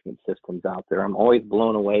management systems out there. I'm always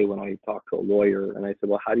blown away when I talk to a lawyer and I say,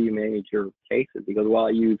 well, how do you manage your cases? He goes, well,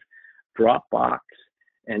 I use Dropbox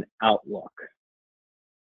and Outlook.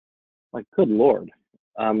 Like, good Lord.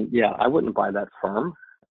 Yeah, I wouldn't buy that firm,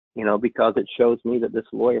 you know, because it shows me that this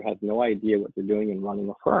lawyer has no idea what they're doing in running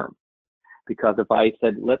a firm. Because if I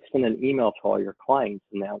said, let's send an email to all your clients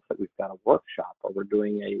and announce that we've got a workshop or we're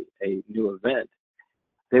doing a new event,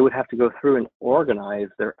 they would have to go through and organize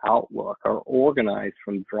their Outlook or organize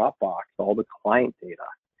from Dropbox all the client data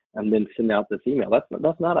and then send out this email.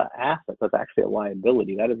 That's not an asset. That's actually a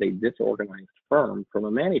liability. That is a disorganized firm from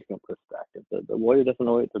a management perspective. The lawyer doesn't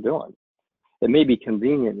know what they're doing. It may be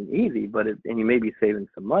convenient and easy, and you may be saving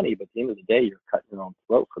some money, but at the end of the day, you're cutting your own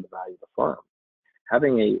throat for the value of the firm.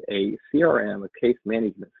 Having a CRM, a case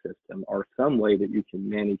management system, or some way that you can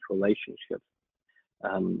manage relationships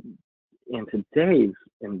in today's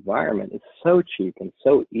environment is so cheap and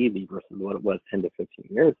so easy versus what it was 10 to 15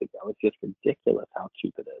 years ago. It's just ridiculous how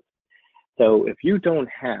cheap it is. So if you don't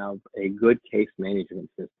have a good case management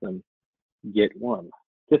system, get one.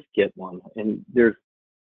 Just get one. And there's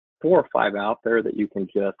 4 or 5 out there that you can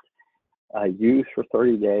just use for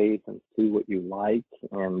 30 days and see what you like,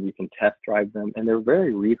 and you can test drive them, and they're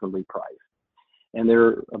very reasonably priced. And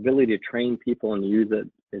their ability to train people and use it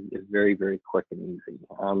is very, very quick and easy.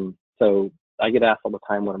 So I get asked all the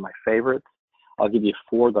time, what are my favorites? I'll give you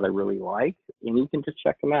 4 that I really like, and you can just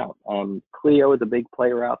check them out. Clio is a big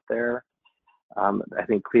player out there. I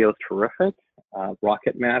think Clio's terrific.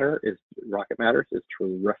 Rocket Matters is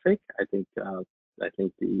terrific. I think the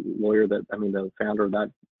founder of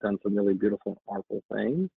that done some really beautiful, artful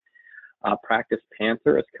things. Practice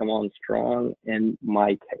Panther has come on strong, and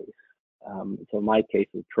My Case. So My Case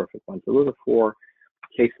is a terrific one. So those are 4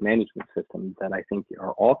 case management systems that I think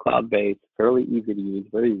are all cloud-based, fairly easy to use,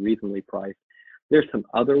 very reasonably priced. There's some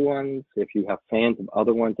other ones. If you have fans of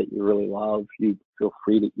other ones that you really love, you feel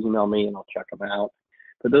free to email me and I'll check them out.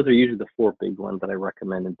 But those are usually the 4 big ones that I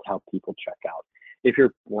recommend and help people check out. If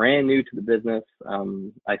you're brand new to the business,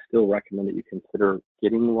 I still recommend that you consider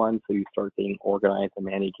getting one so you start getting organized and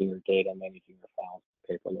managing your data, managing your files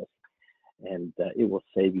paperless, and it will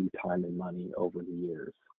save you time and money over the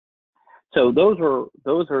years. So those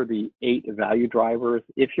are the 8 value drivers.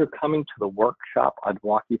 If you're coming to the workshop, I'd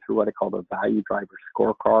walk you through what I call the value driver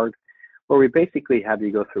scorecard, where we basically have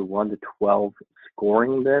you go through 1 to 12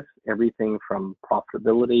 scoring this, everything from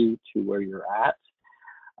profitability to where you're at.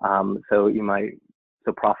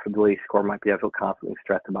 So profitability score might be, I feel constantly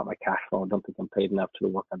stressed about my cash flow. I don't think I'm paid enough to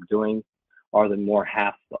the work I'm doing. Or the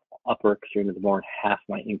upper extreme is more than half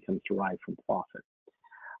my income derived from profit.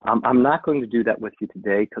 I'm not going to do that with you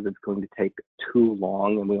today because it's going to take too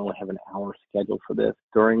long, and we only have an hour scheduled for this.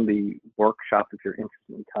 During the workshop, if you're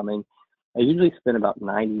interested in coming, I usually spend about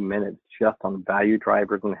 90 minutes just on value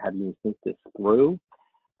drivers and having you think this through.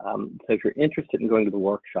 So if you're interested in going to the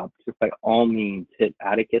workshop, just by all means, hit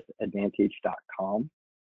atticusadvantage.com,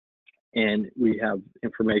 and we have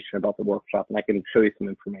information about the workshop, and I can show you some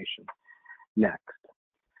information next.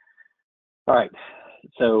 All right,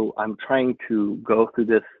 so I'm trying to go through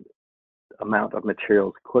this amount of material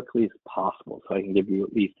as quickly as possible so I can give you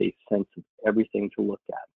at least a sense of everything to look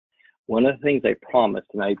at. One of the things I promised,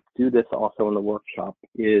 and I do this also in the workshop,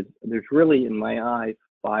 is there's really, in my eyes,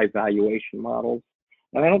 5 valuation models.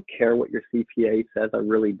 And I don't care what your CPA says, I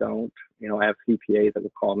really don't. You know, I have CPAs that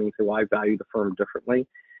will call me and say, well, I value the firm differently.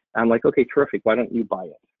 And I'm like, okay, terrific, why don't you buy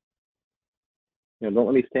it? You know, don't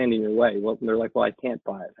let me stand in your way. Well, they're like, well, I can't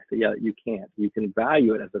buy it. I say, yeah, you can't. You can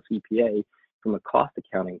value it as a CPA from a cost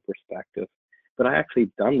accounting perspective. But I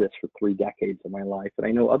actually done this for 3 decades of my life, and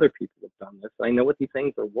I know other people have done this. And I know what these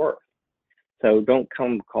things are worth. So don't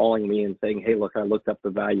come calling me and saying, hey, look, I looked up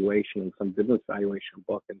the valuation in some business valuation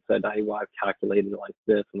book and said, hey, well, I've calculated it like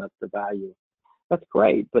this, and that's the value. That's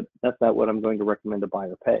great, but that's not what I'm going to recommend a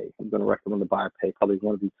buyer pay. I'm going to recommend the buyer pay probably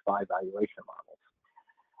one of these 5 valuation models.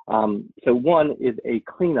 So one is a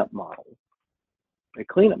cleanup model. A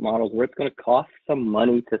cleanup model is where it's going to cost some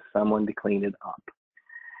money to someone to clean it up.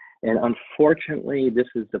 And unfortunately, this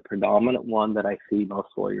is the predominant one that I see most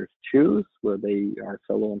lawyers choose, where they are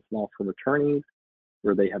solo and small firm attorneys,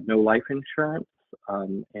 where they have no life insurance,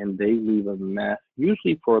 and they leave a mess,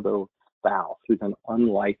 usually for the spouse, who's an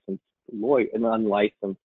unlicensed lawyer, an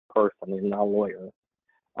unlicensed person, and not a lawyer,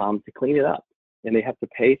 to clean it up. And they have to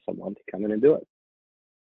pay someone to come in and do it.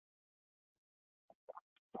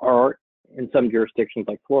 Or in some jurisdictions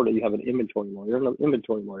like Florida, you have an inventory lawyer, and the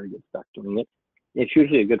inventory lawyer gets stuck doing it. It's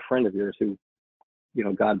usually a good friend of yours who, you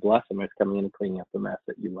know, God bless them, is coming in and cleaning up the mess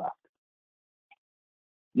that you left.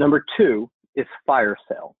 Number 2 is fire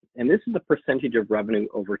sale. And this is the percentage of revenue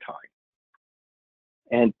over time.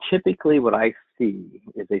 And typically what I see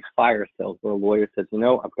is a fire sale where a lawyer says, you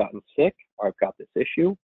know, I've gotten sick, or I've got this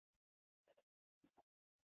issue.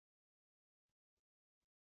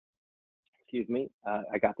 Excuse me,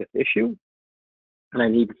 I got this issue, and I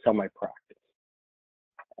need to sell my practice.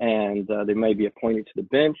 And they may be appointed to the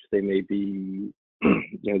bench. They may be,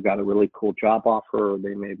 you know, got a really cool job offer. Or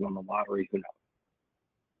they may have won the lottery, who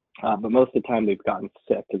knows. But most of the time they've gotten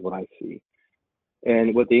sick is what I see.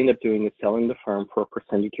 And what they end up doing is selling the firm for a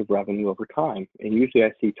percentage of revenue over time. And usually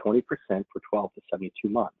I see 20% for 12 to 72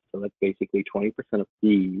 months. So that's basically 20% of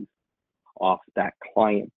fees off that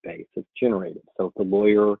client base that's generated. So if the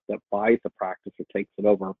lawyer that buys the practice or takes it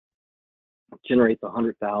over generates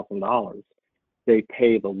 $100,000, they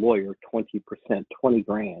pay the lawyer 20%, 20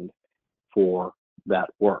 grand for that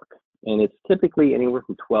work. And it's typically anywhere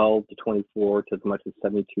from 12 to 24 to as much as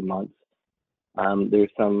 72 months. There's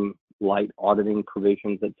some light auditing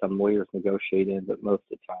provisions that some lawyers negotiate in, but most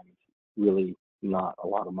of the time it's really not a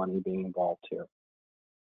lot of money being involved here.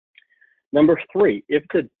 Number 3, if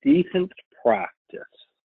it's a decent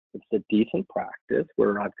practice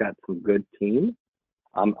where I've got some good team,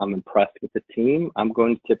 I'm impressed with the team, I'm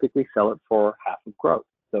going to typically sell it for half of growth.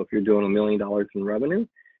 So if you're doing $1 million in revenue,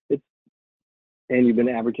 and you've been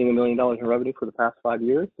averaging $1 million in revenue for the past 5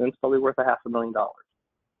 years, then it's probably worth $500,000.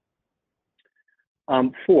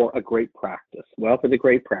 4, a great practice. Well, for the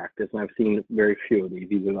great practice, and I've seen very few of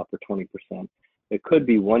these, even up to 20%, it could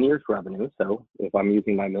be 1 year's revenue. So if I'm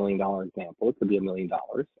using my $1 million example, it could be $1 million,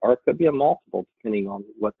 or it could be a multiple, depending on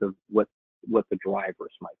what the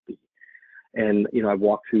drivers might be. And, you know, I've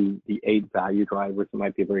walked through the 8 value drivers. It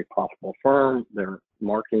might be a very profitable firm. Their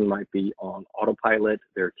marketing might be on autopilot.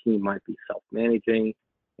 Their team might be self-managing.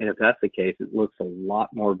 And if that's the case, it looks a lot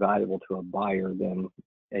more valuable to a buyer than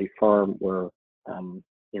a firm where,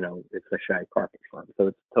 you know, it's a shag carpet firm. So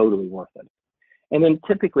it's totally worth it. And then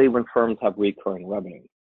typically when firms have recurring revenue,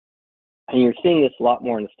 and you're seeing this a lot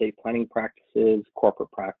more in estate planning practices,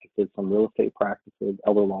 corporate practices, some real estate practices,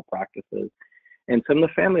 elder law practices, and some of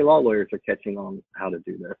the family law lawyers are catching on how to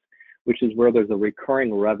do this, which is where there's a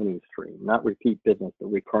recurring revenue stream, not repeat business,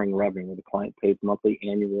 but recurring revenue, where the client pays monthly,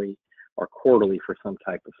 annually, or quarterly for some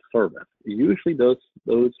type of service. Usually those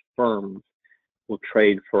firms will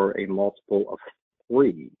trade for a multiple of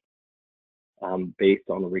 3 based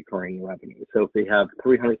on the recurring revenue. So if they have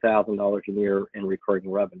 $300,000 a year in recurring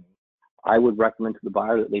revenue, I would recommend to the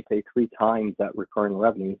buyer that they pay 3 times that recurring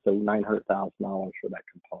revenue, so $900,000 for that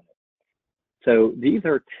component. So these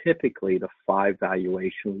are typically the 5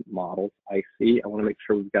 valuation models I see. I want to make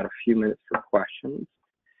sure we've got a few minutes for questions.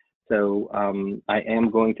 So I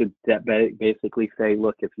am going to basically say,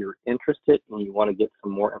 look, if you're interested and you want to get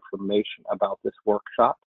some more information about this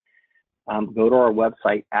workshop, go to our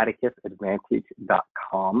website,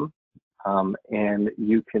 atticusadvantage.com, and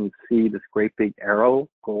you can see this great big arrow,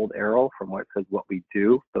 gold arrow, from where it says what we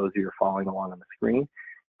do. Those of you who are following along on the screen,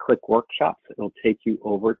 click workshops. It'll take you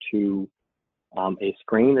over to a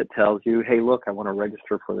screen that tells you, hey, look, I want to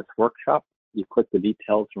register for this workshop. You click the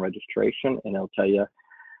details and registration, and it'll tell you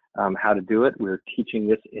how to do it. We're teaching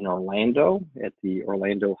this in Orlando at the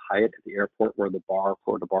Orlando Hyatt at the airport, where the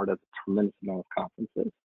Florida bar does a tremendous amount of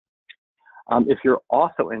conferences. If you're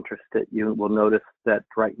also interested, you will notice that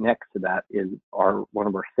right next to that is one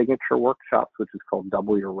of our signature workshops, which is called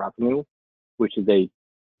Double Your Revenue, which is a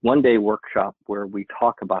one-day workshop where we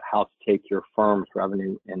talk about how to take your firm's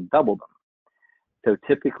revenue and double them. So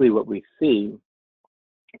typically what we see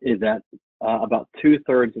is that about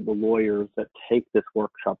 2/3 of the lawyers that take this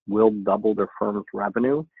workshop will double their firm's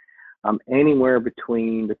revenue. Anywhere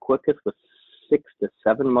between, the quickest was 6 to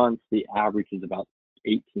 7 months, the average is about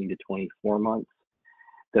 18 to 24 months.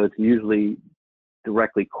 So it's usually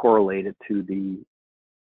directly correlated to the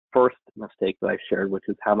first mistake that I shared, which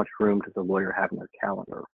is how much room does a lawyer have in their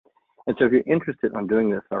calendar. And so if you're interested in doing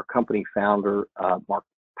this, our company founder, Mark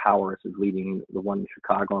Powers, is leading the one in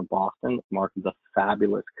Chicago and Boston. Mark is a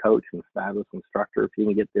fabulous coach and fabulous instructor. If you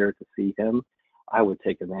can get there to see him, I would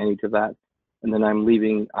take advantage of that. And then I'm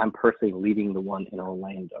personally leading the one in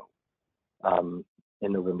Orlando in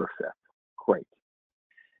November 5th. Great.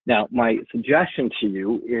 Now, my suggestion to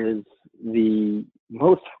you is the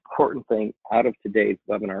most important thing out of today's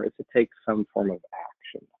webinar is to take some form of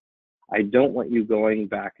action. I don't want you going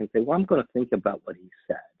back and say, well, I'm going to think about what he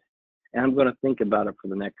said. And I'm going to think about it for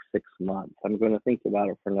the next 6 months. I'm going to think about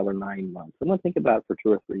it for another 9 months. I'm going to think about it for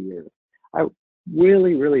 2 or 3 years. I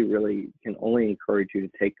really, really, really can only encourage you to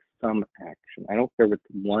take some action. I don't care if it's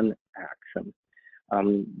one action.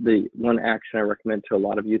 The one action I recommend to a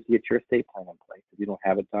lot of you is to get your estate plan in place. If you don't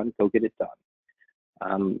have it done, go get it done.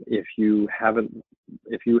 If you haven't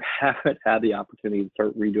had the opportunity to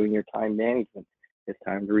start redoing your time management, it's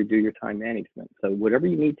time to redo your time management. So whatever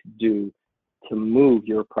you need to do to move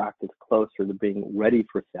your practice closer to being ready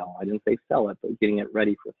for sale. I didn't say sell it, but getting it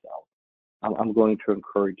ready for sale. I'm going to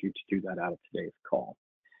encourage you to do that out of today's call.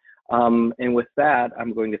 And with that,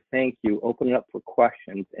 I'm going to thank you, open it up for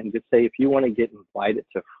questions, and just say if you want to get invited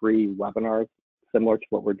to free webinars similar to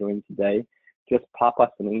what we're doing today, just pop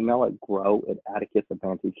us an email at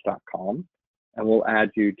grow@atticusadvantage.com, and we'll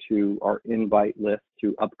add you to our invite list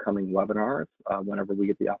to upcoming webinars whenever we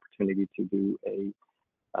get the opportunity to do a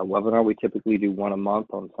webinar. We typically do one a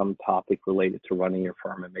month on some topic related to running your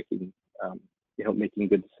firm and making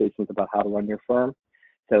good decisions about how to run your firm.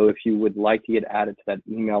 So if you would like to get added to that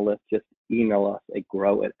email list, just email us at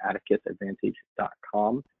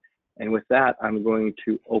grow@atticusadvantage.com. And with that, I'm going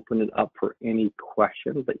to open it up for any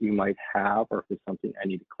questions that you might have, or if there's something I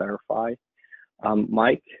need to clarify.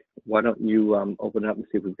 Mike, why don't you open it up and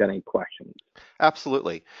see if we've got any questions?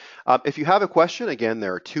 Absolutely. If you have a question, again,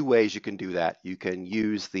 there are 2 ways you can do that. You can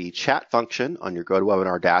use the chat function on your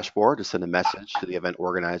GoToWebinar dashboard to send a message to the event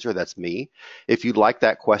organizer. That's me. If you'd like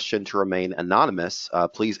that question to remain anonymous,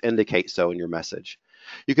 please indicate so in your message.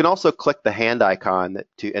 You can also click the hand icon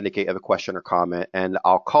to indicate you have a question or comment, and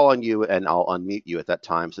I'll call on you and I'll unmute you at that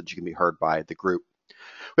time so that you can be heard by the group.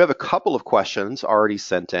 We have a couple of questions already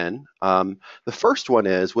sent in. The first one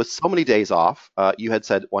is, with so many days off, you had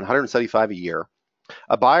said 175 a year.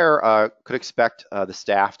 A buyer could expect the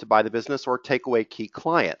staff to buy the business or take away key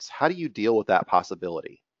clients. How do you deal with that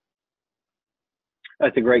possibility?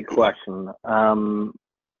 That's a great question.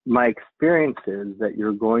 My experience is that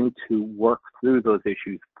you're going to work through those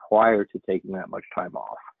issues prior to taking that much time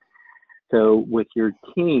off. So with your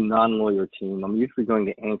team, non-lawyer team, I'm usually going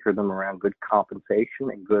to anchor them around good compensation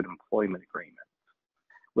and good employment agreements.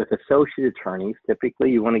 With associate attorneys, typically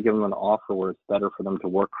you want to give them an offer where it's better for them to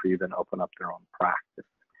work for you than open up their own practice.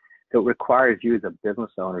 So it requires you as a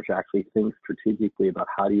business owner to actually think strategically about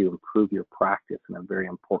how do you improve your practice in a very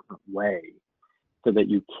important way so that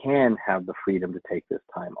you can have the freedom to take this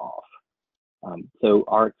time off. So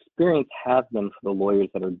our experience has been for the lawyers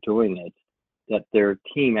that are doing it, that their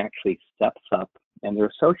team actually steps up and their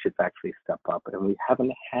associates actually step up. And we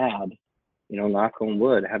haven't had, knock on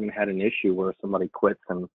wood, haven't had an issue where somebody quits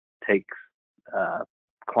and takes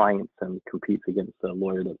clients and competes against the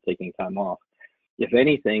lawyer that's taking time off. If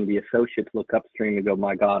anything, the associates look upstream and go,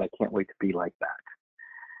 my God, I can't wait to be like that.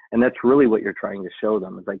 And that's really what you're trying to show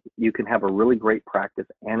them. Is like you can have a really great practice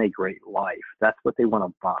and a great life. That's what they want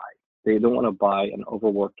to buy. They don't want to buy an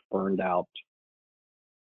overworked, burned out,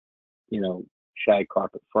 shag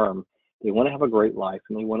carpet firm. They want to have a great life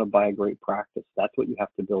and they want to buy a great practice. That's what you have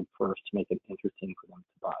to build first to make it interesting for them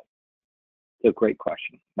to buy. So great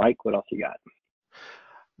question. Mike, what else you got?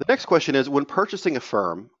 The next question is, when purchasing a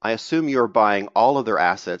firm, I assume you're buying all of their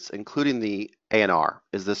assets, including the A&R.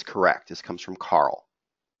 Is this correct? This comes from Carl.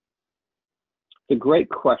 It's a great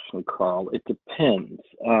question, Carl. It depends.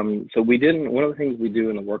 So one of the things we do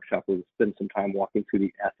in the workshop is spend some time walking through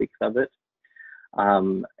the ethics of it.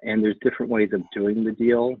 And there's different ways of doing the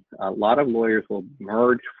deal. A lot of lawyers will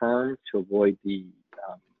merge firms to avoid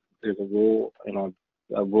there's a rule,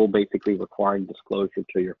 a rule basically requiring disclosure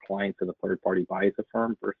to your clients if a third party buys a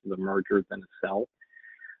firm versus a merger than a sell.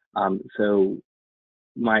 So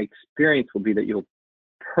my experience will be that you'll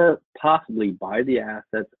possibly buy the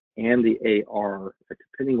assets and the AR,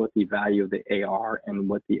 depending what the value of the AR and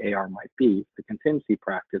what the AR might be. The contingency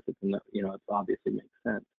practice, it obviously makes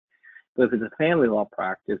sense. But if it's a family law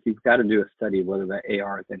practice, you've got to do a study of whether that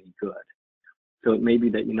AR is any good. So it may be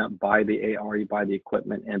that you not buy the AR, you buy the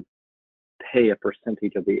equipment and pay a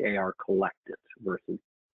percentage of the AR collected versus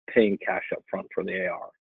paying cash up front for the AR.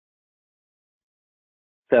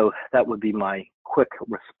 So that would be my quick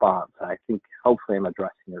response. I think hopefully I'm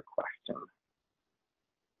addressing your question.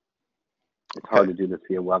 It's hard to do this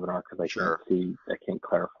via webinar because I can't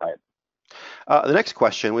clarify it. The next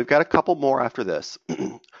question, we've got a couple more after this.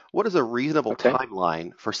 What is a reasonable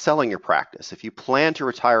timeline for selling your practice? If you plan to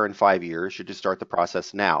retire in 5 years, should you start the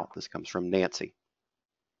process now? This comes from Nancy.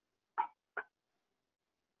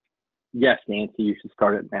 Yes, Nancy, you should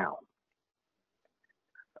start it now.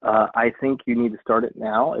 I think you need to start it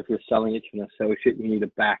now. If you're selling it to an associate, you need to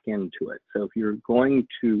back into it. So if you're going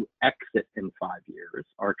to exit in 5 years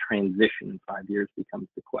or transition in 5 years becomes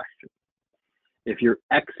the question. If you're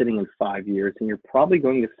exiting in 5 years, then you're probably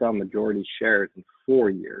going to sell majority shares in 4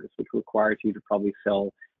 years, which requires you to probably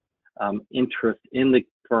sell interest in the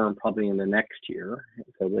firm probably in the next year.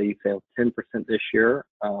 So they sell 10% this year,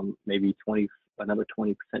 maybe another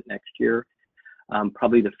 20% next year.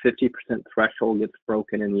 Probably the 50% threshold gets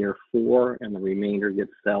broken in year 4, and the remainder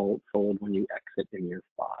gets sold when you exit in year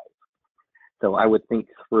 5. So I would think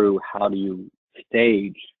through how do you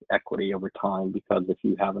stage equity over time, because if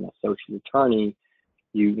you have an associate attorney,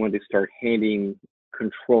 you want to start handing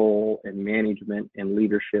control and management and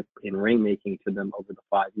leadership and rainmaking to them over the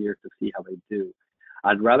 5 years to see how they do.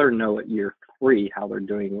 I'd rather know at year 3 how they're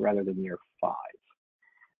doing rather than year 5.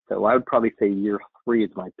 So I would probably say year 3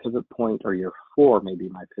 is my pivot point, or year 4 may be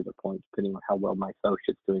my pivot point, depending on how well my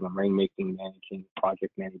associate's doing on rainmaking, managing,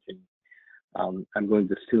 project managing. I'm going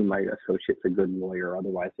to assume my associate's a good lawyer,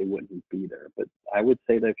 otherwise they wouldn't be there. But I would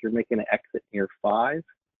say that if you're making an exit in year 5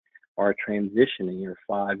 or a transition in year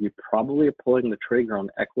 5, you probably are pulling the trigger on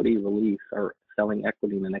equity release or selling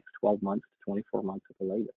equity in the next 12 months to 24 months at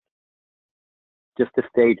the latest, just to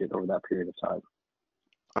stage it over that period of time.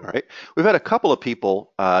 All right. We've had a couple of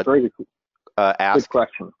people ask good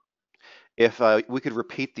question. If we could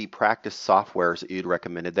repeat the practice softwares that you'd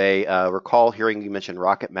recommended. They recall hearing you mention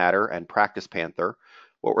Rocket Matter and Practice Panther.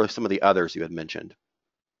 What were some of the others you had mentioned?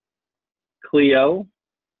 Clio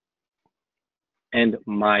and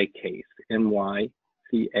MyCase, MyCase.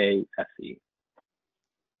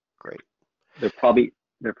 Great. They're probably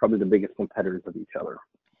the biggest competitors of each other.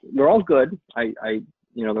 They're all good.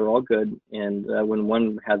 They're all good. And when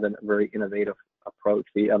one has a very innovative approach,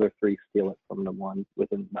 the other 3 steal it from the one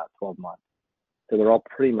within about 12 months. So they're all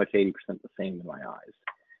pretty much 80% the same in my eyes.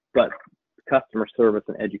 But customer service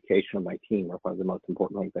and education of my team are probably the most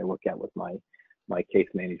important things I look at with my case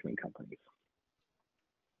management companies.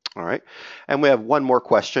 All right. And we have one more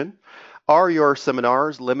question. Are your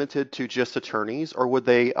seminars limited to just attorneys, or would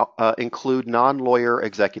they include non-lawyer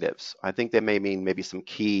executives? I think they may mean maybe some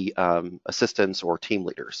key assistants or team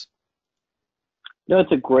leaders. No,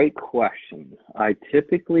 it's a great question. I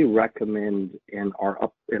typically recommend in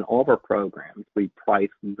all of our programs, we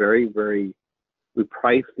price the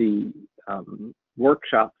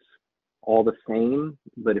workshops all the same.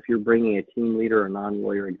 But if you're bringing a team leader or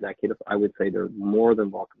non-lawyer executive, I would say they're more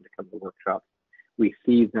than welcome to come to workshops. We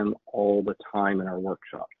see them all the time in our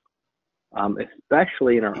workshops,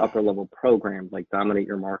 especially in our upper level programs like Dominate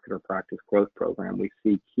Your Market or Practice Growth Program. We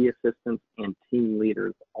see key assistants and team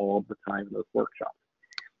leaders all the time in those workshops.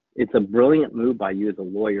 It's a brilliant move by you as a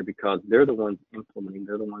lawyer because they're the ones implementing,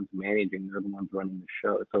 they're the ones managing, they're the ones running the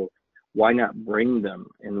show. So why not bring them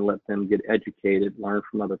and let them get educated, learn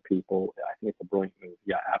from other people? I think it's a brilliant move.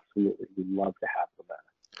 Yeah, absolutely. We'd love to have them there.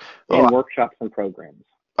 Oh, And workshops and programs.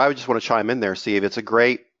 I would just want to chime in there, Steve. It's a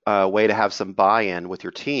great way to have some buy-in with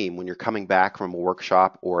your team when you're coming back from a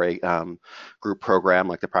workshop or a group program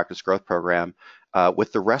like the Practice Growth Program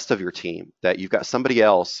with the rest of your team, that you've got somebody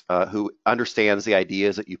else who understands the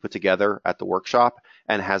ideas that you put together at the workshop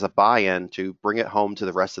and has a buy-in to bring it home to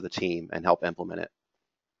the rest of the team and help implement it.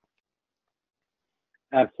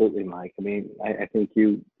 Absolutely, Mike. I mean, I think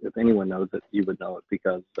you, if anyone knows it, you would know it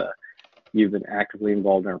because you've been actively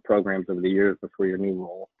involved in our programs over the years before your new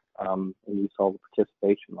role, and you saw the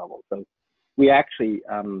participation level. So we actually,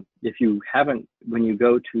 if you haven't, when you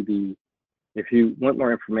go to the, if you want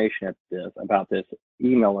more information about this,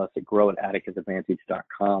 email us at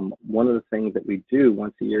grow@atticusadvantage.com. One of the things that we do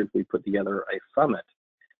once a year is we put together a summit.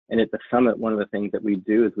 And at the summit, one of the things that we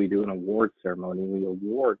do is we do an award ceremony. We do an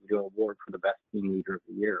award for the best team leader of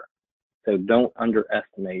the year. So don't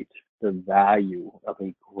underestimate the value of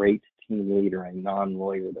a great team leader, a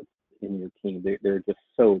non-lawyer that's in your team. They're just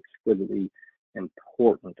so exquisitely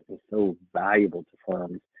important and so valuable to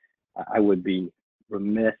firms. I would be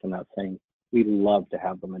remiss in not saying we love to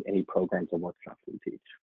have them in any programs or workshops we teach.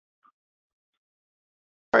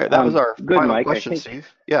 All right, that was our good, final Mike. question,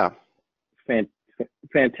 Steve. Yeah.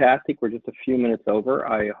 Fantastic. We're just a few minutes over.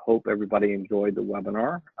 I hope everybody enjoyed the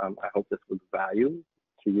webinar. I hope this was value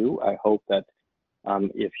to you. I hope that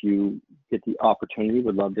if you get the opportunity,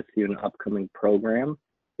 would love to see an upcoming program.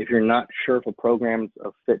 If you're not sure if a program's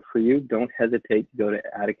a fit for you, don't hesitate to go to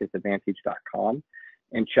atticusadvantage.com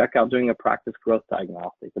and check out doing a practice growth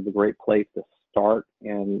diagnostic. It's a great place to start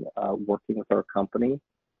in working with our company,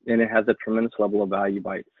 and it has a tremendous level of value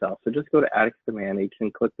by itself. So just go to Atticus Advantage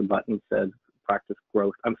and click the button that says practice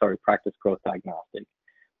growth diagnostic.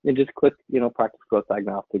 And just click, practice growth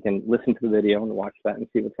diagnostic and listen to the video and watch that and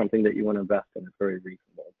see if it's something that you want to invest in. It's very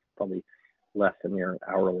reasonable. It's probably less than your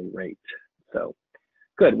hourly rate. So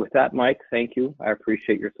good. With that, Mike, thank you. I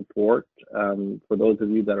appreciate your support. For those of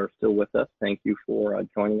you that are still with us, thank you for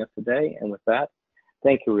joining us today. And with that,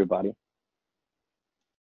 thank you, everybody.